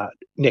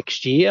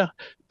next year.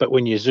 But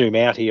when you zoom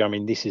out here,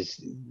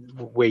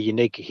 we're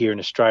unique here in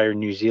Australia and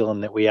New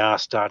Zealand, that we are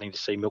starting to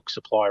see milk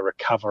supply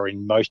recover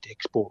in most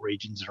export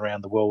regions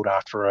around the world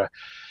after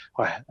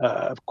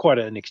quite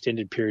an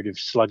extended period of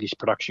sluggish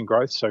production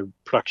growth. So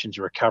production's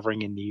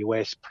recovering in the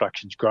US,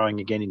 production's growing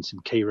again in some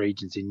key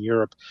regions in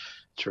Europe,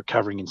 it's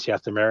recovering in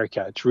South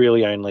America. It's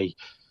really only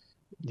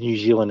New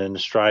Zealand and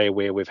Australia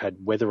where we've had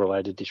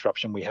weather-related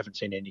disruption. We haven't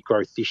seen any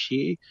growth this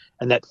year,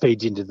 and that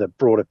feeds into the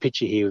broader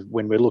picture here.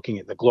 When we're looking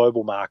at the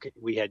global market,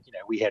 we had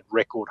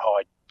record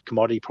high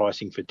commodity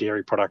pricing for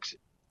dairy products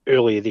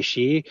earlier this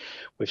year.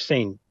 We've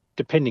seen,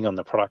 depending on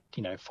the product,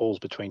 falls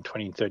between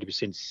 20 and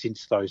 30%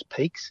 since those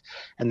peaks.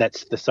 And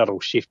that's the subtle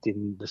shift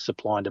in the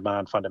supply and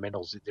demand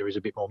fundamentals. There is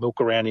a bit more milk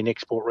around in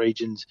export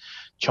regions.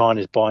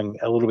 China's buying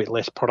a little bit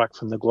less product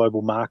from the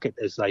global market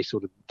as they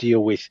sort of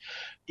deal with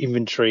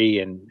inventory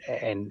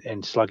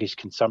and sluggish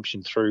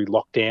consumption through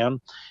lockdown.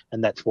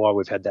 And that's why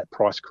we've had that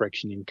price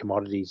correction in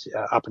commodities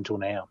up until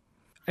now.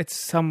 It's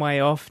some way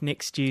off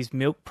next year's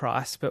milk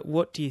price, but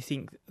what do you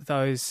think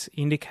those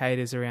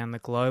indicators around the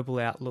global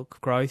outlook,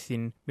 growth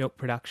in milk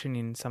production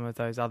in some of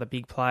those other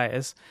big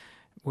players,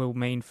 will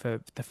mean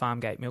for the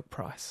Farmgate milk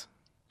price?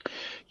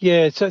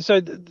 Yeah,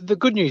 so the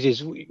good news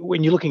is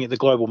when you're looking at the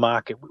global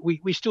market,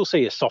 we still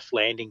see a soft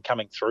landing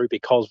coming through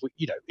because,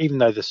 even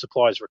though the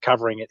supply is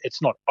recovering,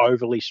 it's not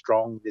overly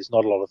strong. There's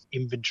not a lot of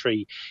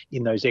inventory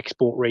in those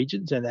export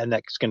regions, and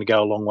that's going to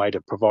go a long way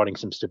to providing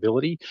some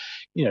stability.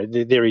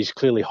 There is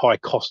clearly high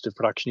cost of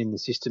production in the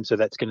system, so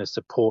that's going to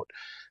support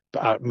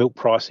milk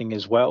pricing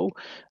as well.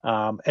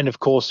 And of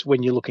course,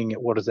 when you're looking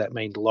at what does that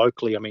mean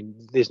locally, I mean,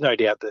 there's no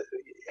doubt that,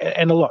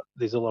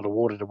 there's a lot of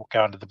water to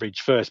go under the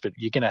bridge first, but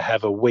you're going to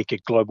have a weaker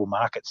global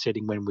market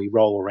setting when we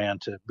roll around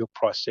to milk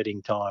price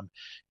setting time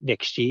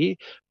next year.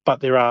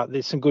 But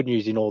there's some good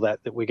news in all that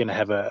we're going to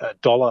have an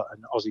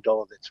Aussie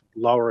dollar that's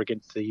lower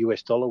against the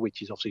US dollar,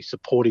 which is obviously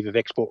supportive of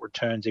export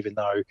returns, even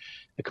though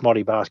the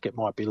commodity basket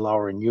might be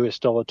lower in US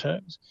dollar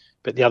terms.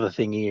 But the other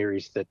thing here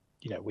is that,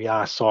 we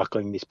are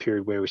cycling this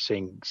period where we're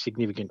seeing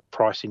significant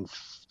price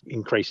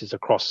increases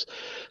across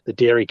the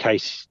dairy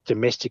case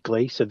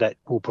domestically, so that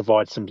will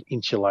provide some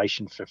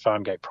insulation for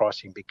farmgate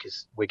pricing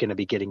because we're going to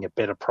be getting a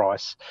better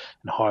price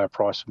and higher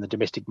price from the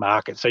domestic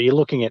market. So you're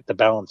looking at the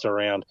balance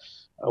around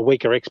a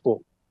weaker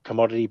export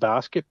commodity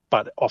basket,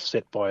 but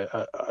offset by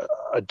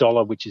a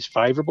dollar which is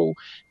favourable,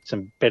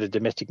 some better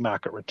domestic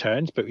market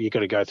returns, but you've got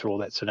to go through all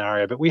that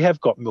scenario. But we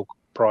have got milk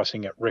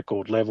pricing at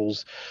record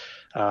levels.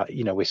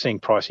 We're seeing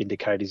price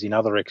indicators in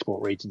other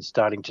export regions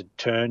starting to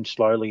turn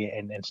slowly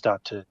and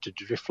start to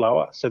drift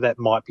lower. So that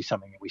might be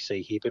something that we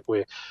see here, but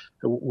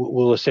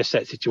we'll assess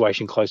that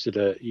situation closer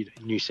to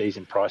new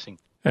season pricing.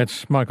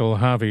 That's Michael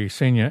Harvey,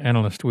 Senior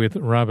Analyst with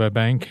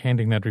Rabobank,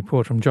 handing that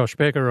report from Josh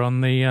Becker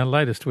on the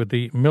latest with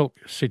the milk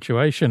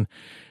situation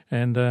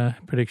and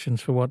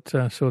predictions for what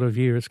sort of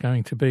year it's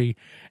going to be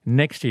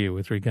next year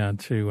with regard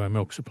to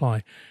milk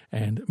supply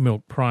and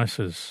milk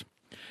prices.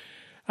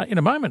 In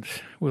a moment,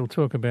 we'll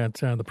talk about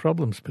the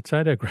problems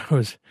potato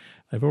growers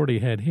they've already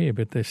had here,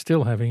 but they're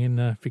still having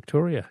in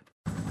Victoria.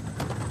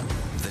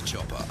 The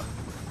chopper,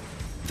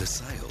 the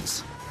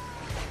sails,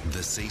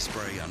 the sea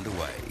spray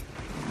underway,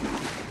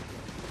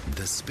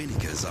 the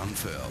spinnakers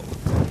unfurl.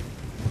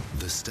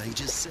 The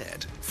stage is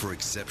set for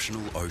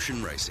exceptional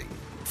ocean racing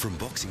from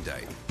Boxing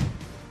Day.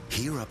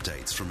 Hear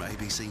updates from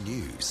ABC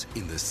News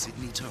in the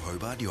Sydney to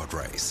Hobart Yacht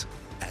Race,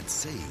 at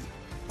sea,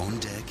 on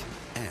deck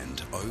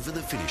and over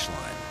the finish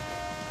line.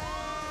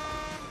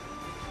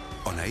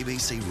 On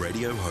ABC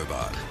Radio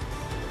Hobart.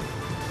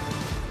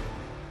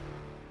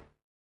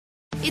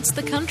 It's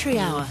the Country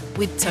Hour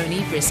with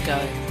Tony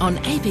Briscoe on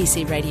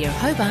ABC Radio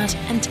Hobart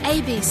and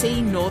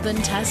ABC Northern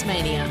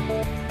Tasmania.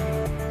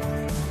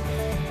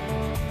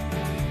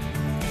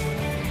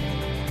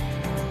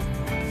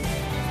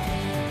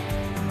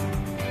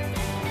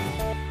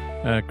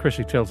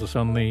 Chrissy tells us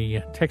on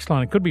the text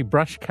line it could be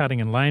brush cutting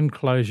and lane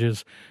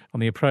closures on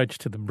the approach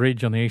to the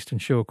bridge on the Eastern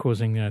Shore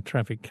causing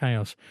traffic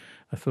chaos.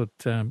 I thought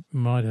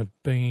might have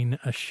been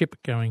a ship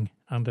going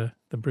under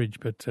the bridge,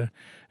 but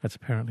that's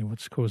apparently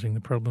what's causing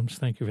the problems.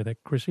 Thank you for that,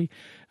 Chrissy.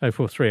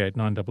 0438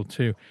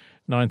 922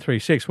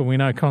 936. Well, we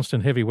know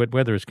constant heavy wet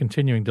weather is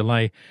continuing to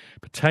delay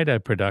potato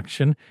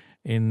production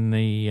in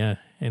the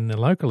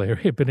local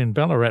area, but in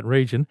Ballarat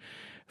region,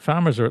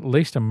 farmers are at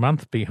least a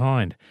month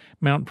behind.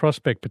 Mount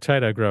Prospect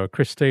potato grower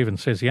Chris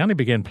Stevens says he only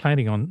began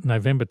planting on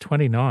November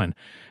 29,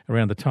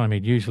 around the time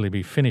he'd usually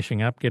be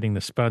finishing up getting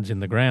the spuds in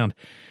the ground.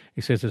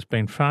 He says it's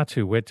been far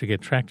too wet to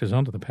get tractors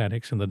onto the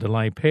paddocks, and the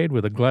delay paired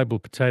with a global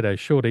potato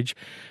shortage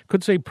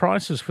could see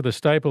prices for the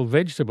staple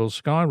vegetables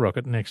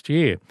skyrocket next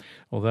year,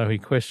 although he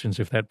questions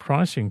if that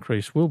price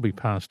increase will be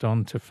passed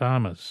on to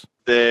farmers.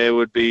 There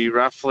would be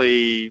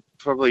roughly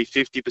probably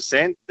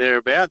 50%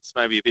 thereabouts,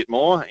 maybe a bit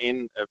more,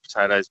 in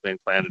potatoes being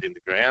planted in the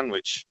ground,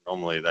 which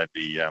normally they'd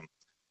be,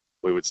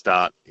 we would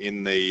start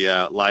in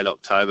the late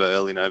October,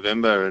 early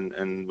November,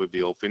 and we'd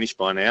be all finished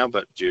by now.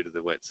 But due to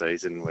the wet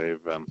season,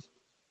 we've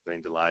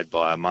been delayed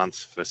by a month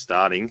for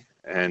starting.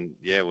 And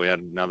yeah, we had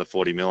another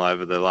 40 mil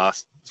over the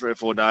last 3 or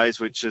 4 days,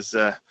 which is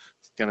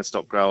going to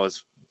stop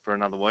growers for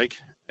another week.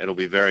 It'll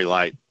be very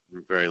late.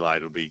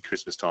 It'll be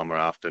Christmas time or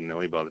after,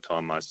 nearly by the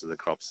time most of the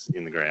crop's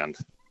in the ground.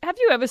 Have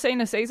you ever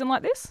seen a season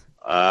like this?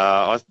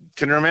 I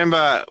can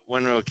remember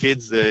when we were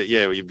kids,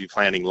 you'd be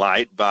planting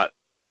late, but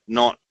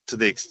not to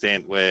the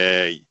extent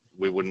where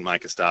we wouldn't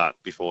make a start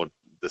before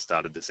the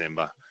start of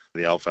December.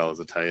 The old fellas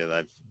will tell you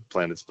they've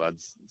planted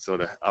spuds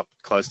sort of up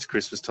close to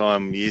Christmas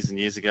time years and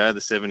years ago.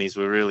 The 70s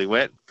were really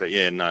wet, but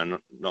yeah, no,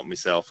 not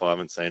myself. I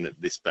haven't seen it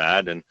this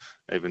bad. And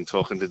even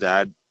talking to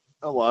Dad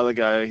a while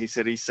ago, he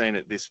said he's seen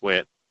it this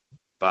wet,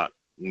 but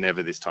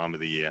never this time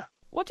of the year.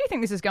 What do you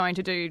think this is going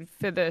to do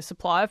for the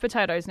supply of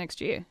potatoes next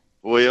year?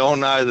 We all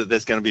know that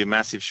there's going to be a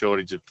massive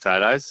shortage of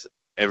potatoes.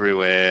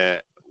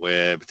 Everywhere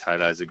where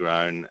potatoes are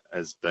grown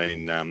has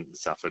been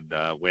suffered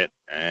wet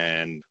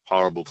and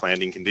horrible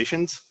planting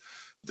conditions.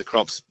 The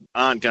crops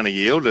aren't going to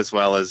yield as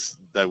well as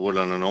they would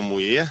on a normal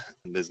year.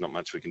 There's not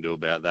much we can do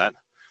about that.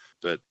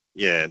 But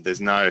yeah,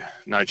 there's no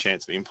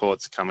chance of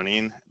imports coming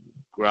in.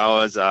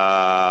 Growers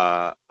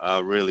are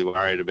really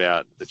worried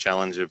about the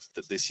challenge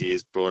that this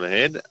year's brought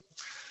ahead.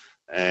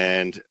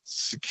 And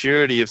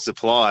security of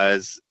supply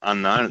is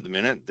unknown at the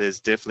minute.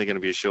 There's definitely going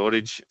to be a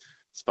shortage.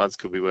 spuds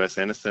could be worth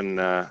anything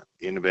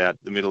in about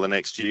the middle of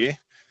next year.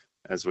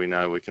 As we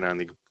know, we can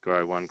only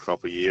grow one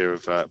crop a year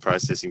of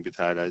processing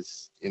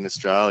potatoes in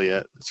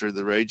Australia through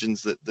the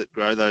regions that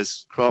grow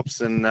those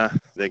crops, and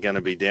they're going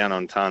to be down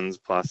on tonnes,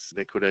 plus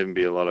there could even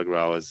be a lot of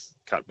growers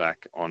cut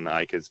back on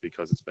acres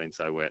because it's been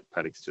so wet.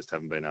 Paddocks just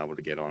haven't been able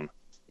to get on.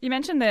 You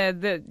mentioned there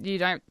that you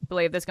don't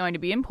believe there's going to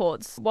be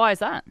imports. Why is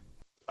that?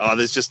 Oh,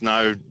 there's just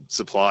no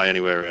supply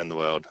anywhere around the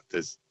world.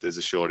 There's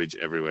a shortage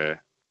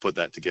everywhere. Put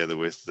that together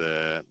with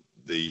the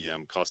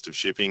cost of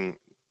shipping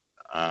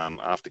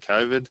after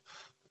COVID,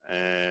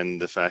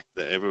 and the fact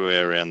that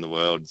everywhere around the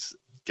world's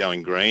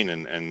going green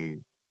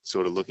and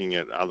sort of looking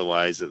at other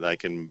ways that they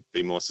can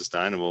be more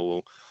sustainable.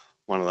 Well,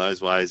 one of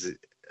those ways,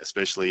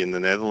 especially in the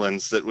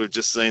Netherlands, that we've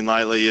just seen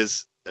lately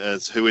is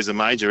who is a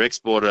major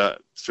exporter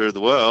through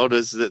the world,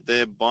 is that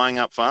they're buying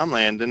up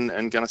farmland and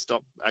going to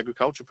stop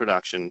agriculture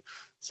production.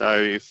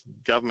 So if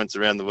governments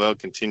around the world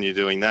continue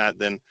doing that,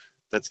 then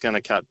that's going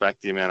to cut back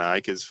the amount of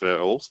acres for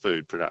all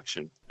food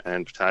production.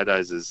 And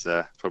potatoes is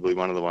probably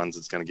one of the ones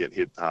that's going to get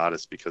hit the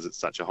hardest because it's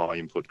such a high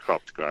input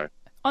crop to grow.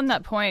 On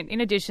that point,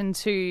 in addition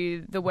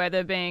to the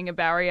weather being a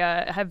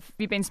barrier, have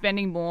you been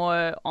spending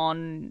more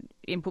on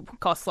input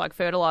costs like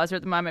fertiliser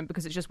at the moment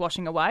because it's just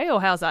washing away, or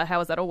how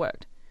has that all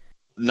worked?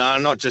 No,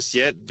 not just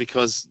yet,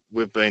 because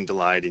we've been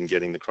delayed in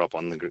getting the crop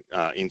on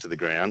into the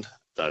ground.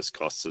 Those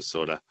costs have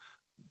sort of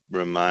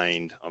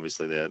remained.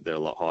 Obviously, they're a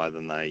lot higher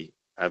than they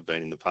have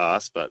been in the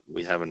past, but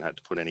we haven't had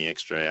to put any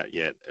extra out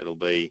yet. It'll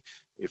be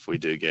if we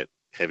do get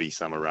heavy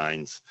summer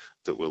rains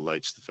that will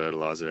leach the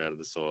fertiliser out of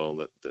the soil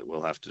that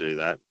we'll have to do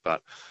that.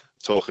 But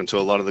talking to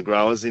a lot of the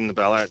growers in the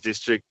Ballarat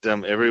district,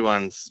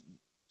 everyone's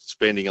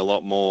spending a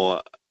lot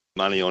more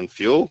money on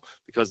fuel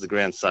because the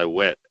ground's so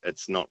wet.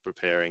 It's not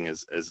preparing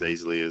as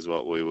easily as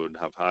what we would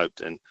have hoped,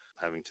 and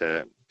having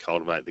to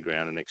cultivate the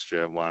ground an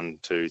extra 1,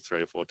 2,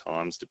 3 or 4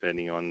 times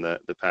depending on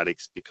the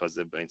paddocks because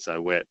they've been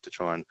so wet to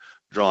try and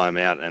dry them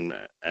out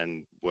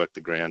and work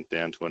the ground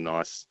down to a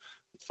nice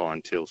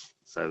fine tilth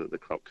so that the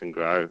crop can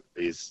grow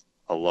is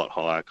a lot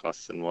higher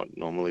cost than what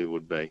normally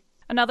would be.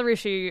 Another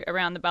issue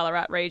around the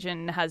Ballarat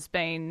region has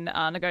been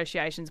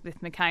negotiations with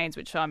McCain's,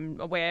 which I'm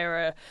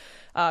aware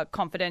are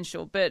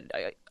confidential. But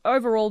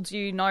overall, do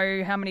you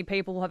know how many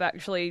people have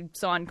actually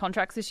signed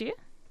contracts this year?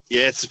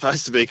 Yeah, it's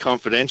supposed to be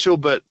confidential,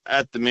 but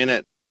at the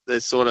minute, there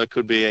sort of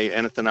could be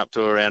anything up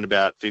to around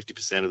about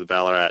 50% of the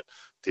Ballarat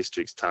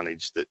district's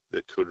tonnage that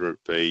could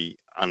be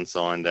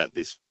unsigned at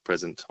this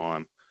present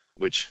time,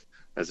 which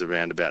is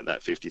around about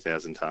that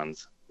 50,000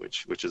 tonnes,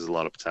 which is a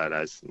lot of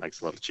potatoes,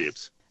 makes a lot of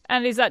chips.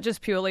 And is that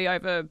just purely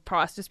over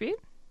price dispute?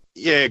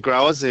 Yeah,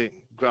 growers are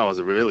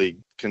really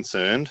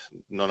concerned,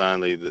 not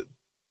only that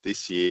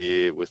this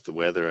year with the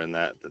weather and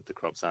that the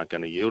crops aren't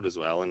going to yield as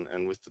well,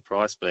 and with the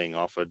price being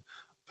offered,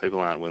 people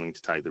aren't willing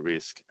to take the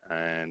risk.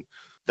 And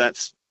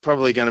that's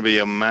probably going to be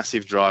a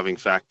massive driving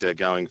factor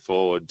going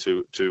forward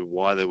to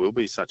why there will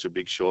be such a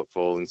big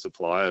shortfall in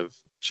supply of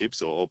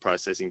chips or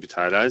processing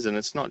potatoes. And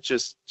it's not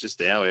just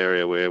our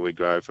area where we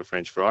grow for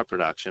French fry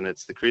production,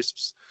 it's the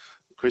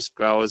crisp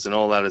growers and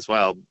all that as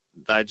well.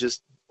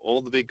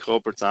 All the big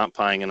corporates aren't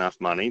paying enough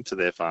money to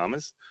their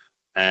farmers,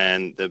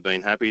 and they've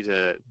been happy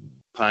to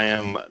pay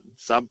them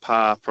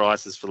subpar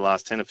prices for the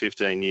last 10 or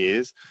 15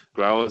 years.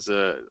 Growers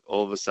are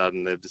all of a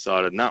sudden, they've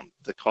decided, no,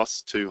 the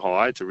cost's too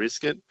high to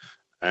risk it,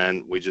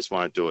 and we just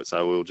won't do it.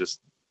 So we'll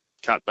just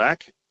cut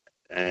back.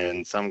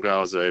 And some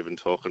growers are even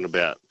talking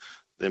about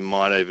they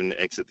might even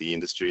exit the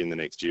industry in the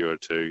next year or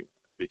two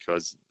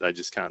because they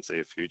just can't see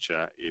a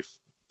future if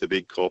the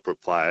big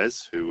corporate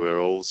players who we're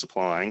all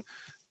supplying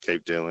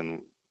keep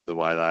dealing the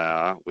way they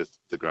are with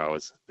the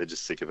growers. They're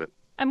just sick of it.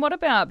 And what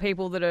about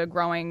people that are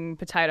growing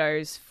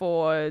potatoes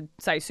for,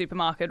 say,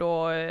 supermarket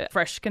or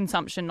fresh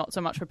consumption, not so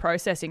much for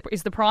processing?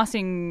 Is the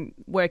pricing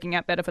working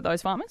out better for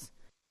those farmers?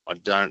 I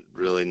don't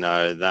really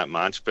know that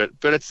much, but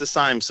it's the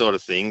same sort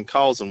of thing.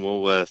 Coles and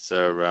Woolworths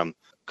are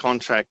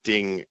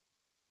contracting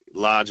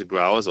larger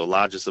growers or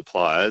larger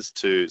suppliers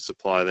to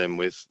supply them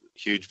with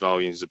huge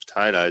volumes of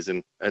potatoes,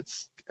 and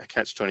it's a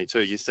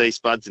catch-22. You see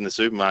spuds in the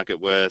supermarket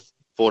worth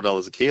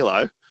 $4 a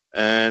kilo,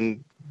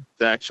 and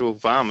the actual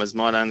farmers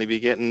might only be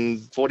getting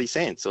 40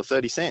 cents or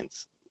 30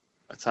 cents.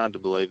 It's hard to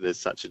believe there's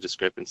such a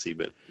discrepancy,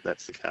 but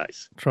that's the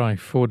case. Try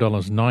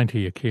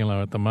 $4.90 a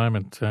kilo at the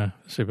moment,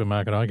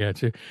 supermarket I go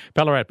to.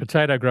 Ballarat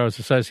Potato Growers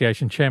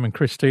Association Chairman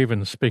Chris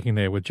Stevens speaking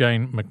there with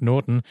Jane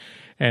McNaughton,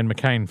 and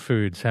McCain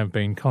Foods have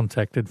been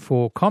contacted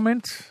for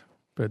comment,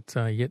 but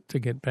yet to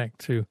get back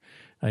to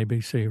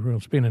ABC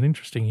rules. It's been an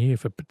interesting year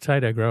for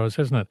potato growers,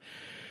 hasn't it?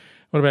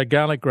 What about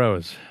garlic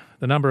growers?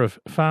 The number of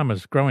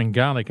farmers growing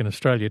garlic in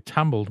Australia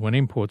tumbled when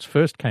imports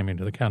first came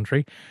into the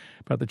country,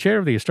 but the chair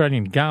of the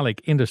Australian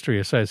Garlic Industry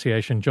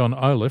Association, John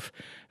Olaf,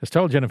 has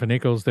told Jennifer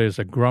Nichols there's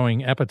a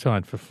growing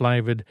appetite for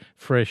flavoured,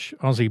 fresh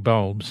Aussie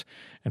bulbs,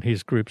 and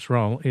his group's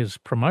role is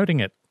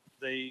promoting it.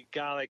 The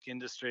garlic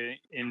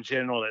industry in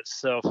general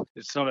itself,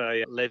 it's not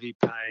a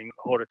levy-paying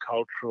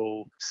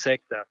horticultural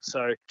sector.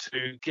 So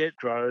to get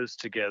growers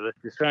together,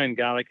 the Australian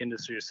Garlic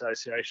Industry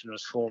Association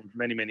was formed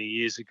many, many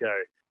years ago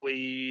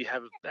We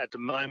have at the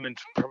moment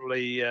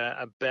probably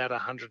about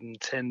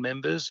 110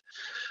 members,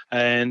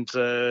 and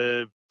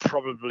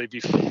probably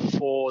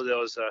before there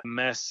was a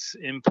mass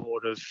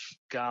import of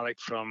garlic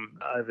from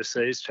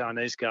overseas,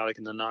 Chinese garlic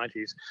in the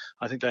 90s,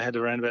 I think they had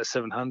around about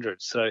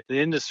 700. So the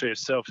industry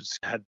itself has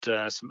had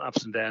some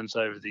ups and downs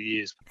over the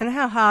years. And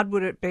how hard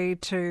would it be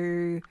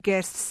to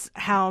guess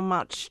how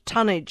much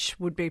tonnage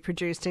would be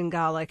produced in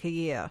garlic a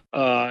year?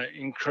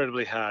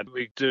 Incredibly hard.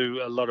 We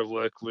do a lot of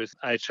work with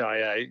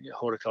HIA,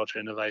 Horticulture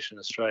Innovation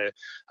Australia,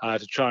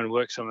 to try and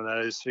work some of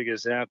those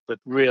figures out. But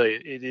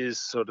really, it is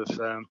sort of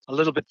a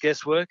little bit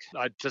guesswork.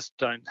 I just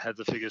don't have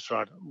the figures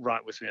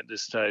right with me at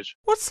this stage.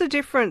 What's the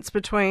difference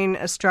between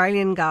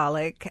Australian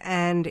garlic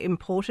and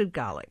imported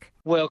garlic?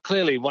 Well,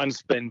 clearly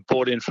one's been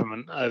brought in from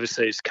an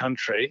overseas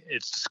country.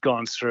 It's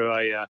gone through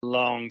a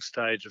long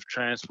stage of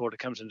transport. It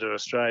comes into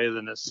Australia,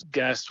 then it's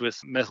gassed with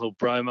methyl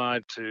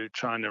bromide to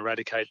try and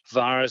eradicate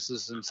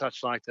viruses and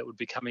such like that would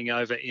be coming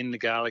over in the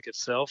garlic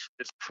itself.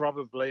 It's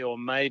probably or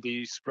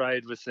maybe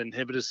sprayed with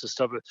inhibitors to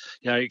stop it,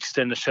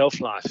 extend the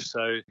shelf life.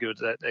 So give it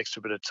that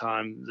extra bit of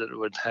time that it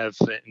would have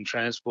in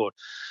transport.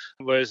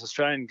 Whereas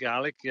Australian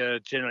garlic,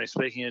 generally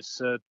speaking,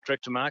 it's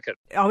direct to market.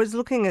 I was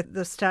looking at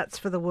the stats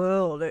for the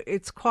world.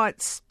 It's quite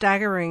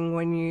staggering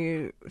when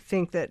you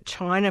think that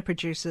China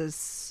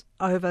produces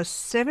over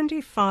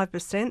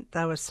 75%,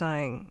 they were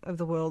saying, of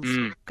the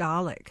world's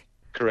garlic.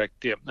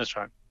 Correct, yeah, that's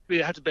right.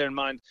 You have to bear in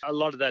mind, a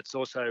lot of that's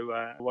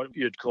also what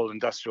you'd call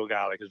industrial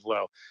garlic as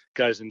well.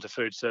 Goes into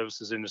food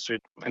services industry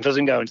and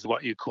doesn't go into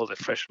what you call the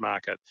fresh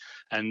market.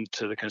 And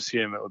to the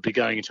consumer, it would be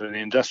going into an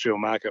industrial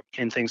market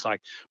in things like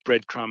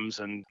breadcrumbs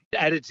and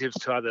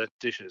additives to other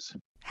dishes.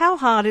 How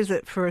hard is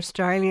it for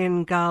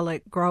Australian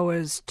garlic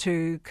growers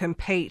to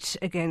compete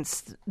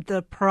against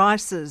the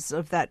prices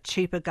of that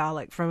cheaper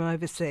garlic from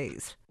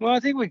overseas? Well, I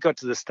think we got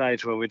to the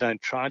stage where we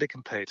don't try to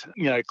compete.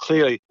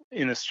 Clearly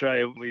in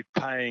Australia, we're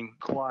paying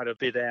quite a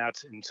bit out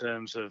in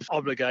terms of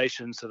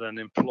obligations that an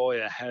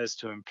employer has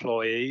to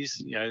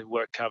employees,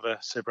 work cover,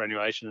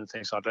 superannuation and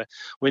things like that.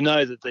 We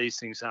know that these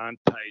things aren't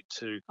paid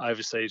to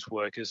overseas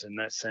workers in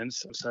that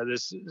sense. So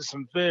there's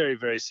some very,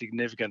 very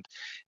significant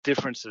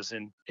differences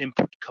in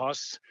input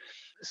costs.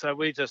 So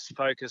we just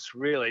focus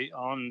really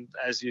on,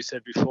 as you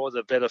said before,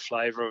 the better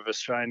flavour of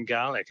Australian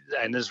garlic.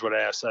 And this is what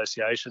our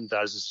association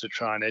does, is to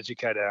try and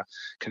educate our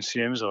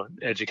consumers or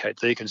educate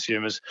the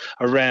consumers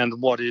around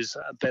what is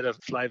a better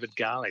flavoured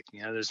garlic.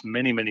 There's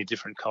many, many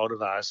different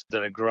cultivars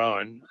that are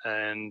grown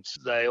and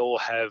they all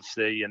have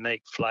their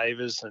unique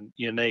flavours and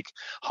unique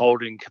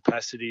holding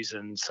capacities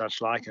and such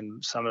like,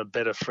 and some are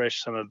better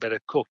fresh, some are better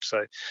cooked.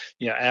 So,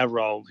 our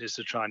role is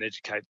to try and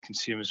educate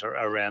consumers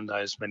around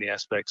those many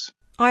aspects.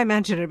 I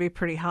imagine it'd be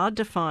pretty hard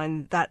to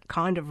find that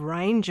kind of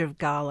range of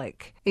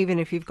garlic, even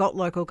if you've got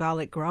local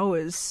garlic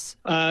growers.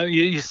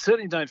 You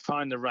certainly don't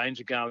find the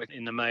range of garlic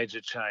in the major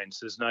chains.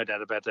 There's no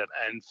doubt about that,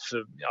 and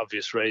for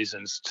obvious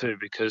reasons too,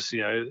 because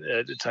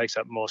it takes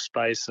up more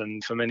space,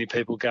 and for many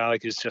people,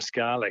 garlic is just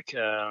garlic.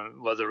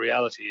 Well, the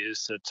reality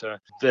is that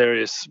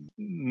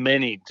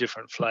many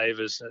different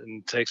flavours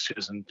and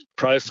textures and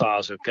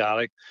profiles of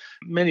garlic.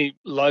 Many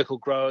local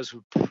growers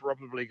would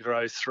probably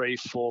grow 3,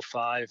 4,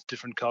 5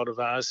 different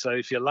cultivars. So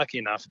if you're lucky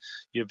enough,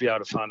 you'll be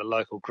able to find a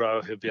local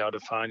grower who'll be able to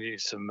find you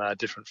some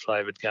different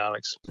flavoured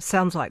garlics.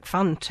 Sounds like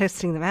fun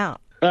testing them out.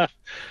 Well,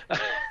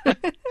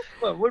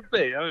 it would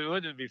be.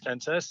 Wouldn't it be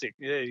fantastic?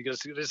 Yeah, you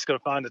just got to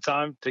find the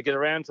time to get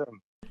around to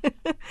them.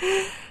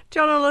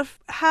 John Olaf,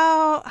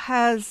 how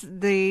has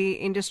the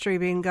industry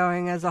been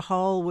going as a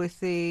whole with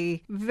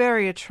the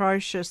very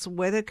atrocious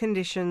weather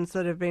conditions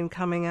that have been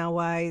coming our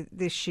way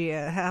this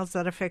year? How's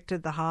that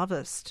affected the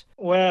harvest?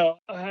 Well,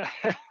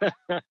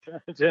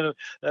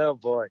 oh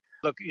boy.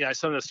 Look,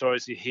 some of the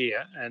stories you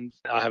hear, and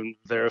I haven't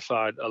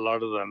verified a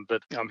lot of them,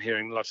 but I'm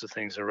hearing lots of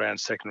things around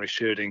secondary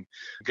shooting.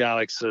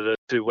 Garlics that are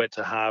too wet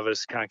to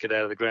harvest, can't get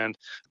out of the ground,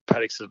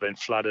 paddocks that have been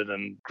flooded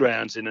and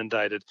grounds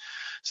inundated.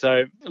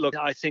 So, look,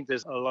 I think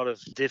there's a lot of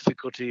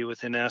difficulty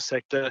within our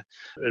sector.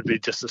 It'd be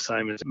just the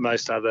same as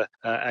most other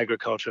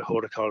agriculture,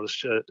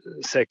 horticulture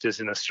sectors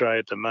in Australia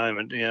at the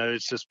moment.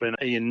 It's just been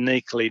a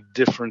uniquely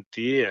different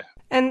year.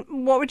 And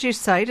what would you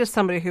say to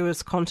somebody who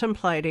is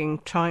contemplating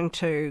trying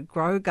to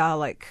grow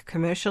garlic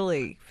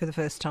commercially for the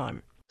first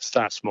time?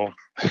 Start small.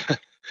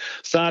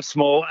 Start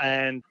small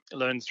and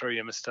learn through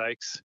your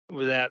mistakes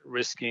without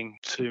risking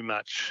too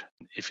much.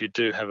 If you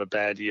do have a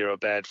bad year or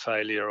bad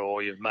failure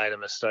or you've made a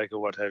mistake or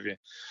what have you,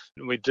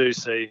 we do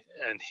see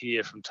and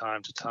hear from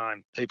time to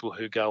time people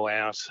who go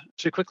out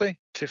too quickly,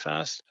 too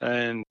fast,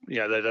 and they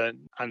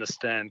don't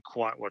understand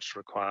quite what's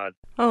required.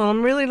 Oh,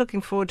 I'm really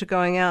looking forward to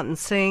going out and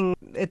seeing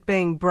it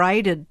being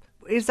braided.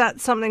 Is that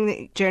something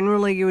that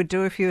generally you would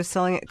do if you were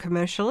selling it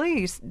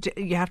commercially?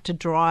 You have to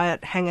dry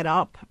it, hang it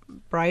up,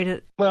 braid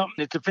it? Well,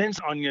 it depends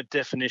on your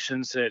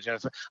definitions there,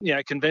 Jennifer.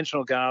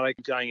 Conventional garlic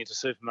going into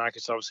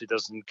supermarkets obviously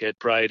doesn't get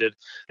braided.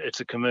 It's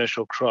a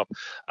commercial crop.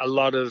 A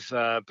lot of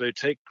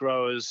boutique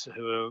growers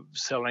who are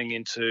selling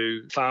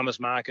into farmers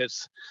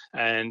markets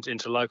and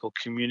into local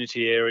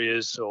community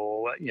areas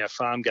or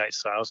farm gate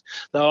sales,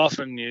 they'll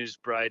often use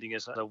braiding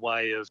as a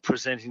way of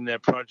presenting their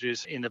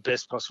produce in the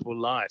best possible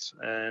light.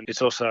 And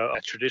it's also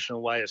a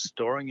traditional way of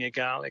storing your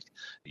garlic.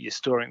 You're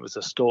storing it with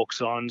the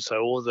stalks on,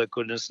 so all the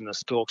goodness in the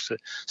stalks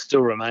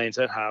still remains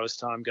at harvest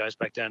time, goes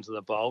back down to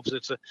the bulbs.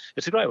 It's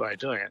a great way of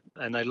doing it,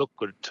 and they look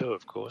good too,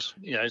 of course.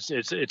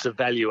 It's a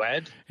value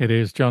add. It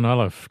is. John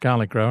Olive,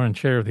 garlic grower and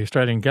chair of the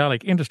Australian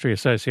Garlic Industry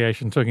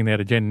Association, talking there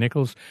to Jen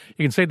Nichols.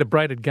 You can see the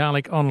braided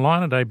garlic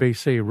online at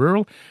ABC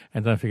Rural,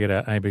 and don't forget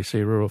our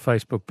ABC Rural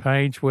Facebook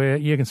page where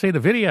you can see the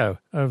video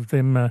of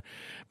them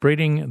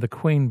breeding the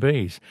queen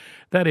bees.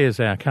 That is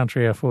our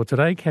Country Hour for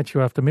today. Catch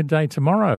you after midday tomorrow.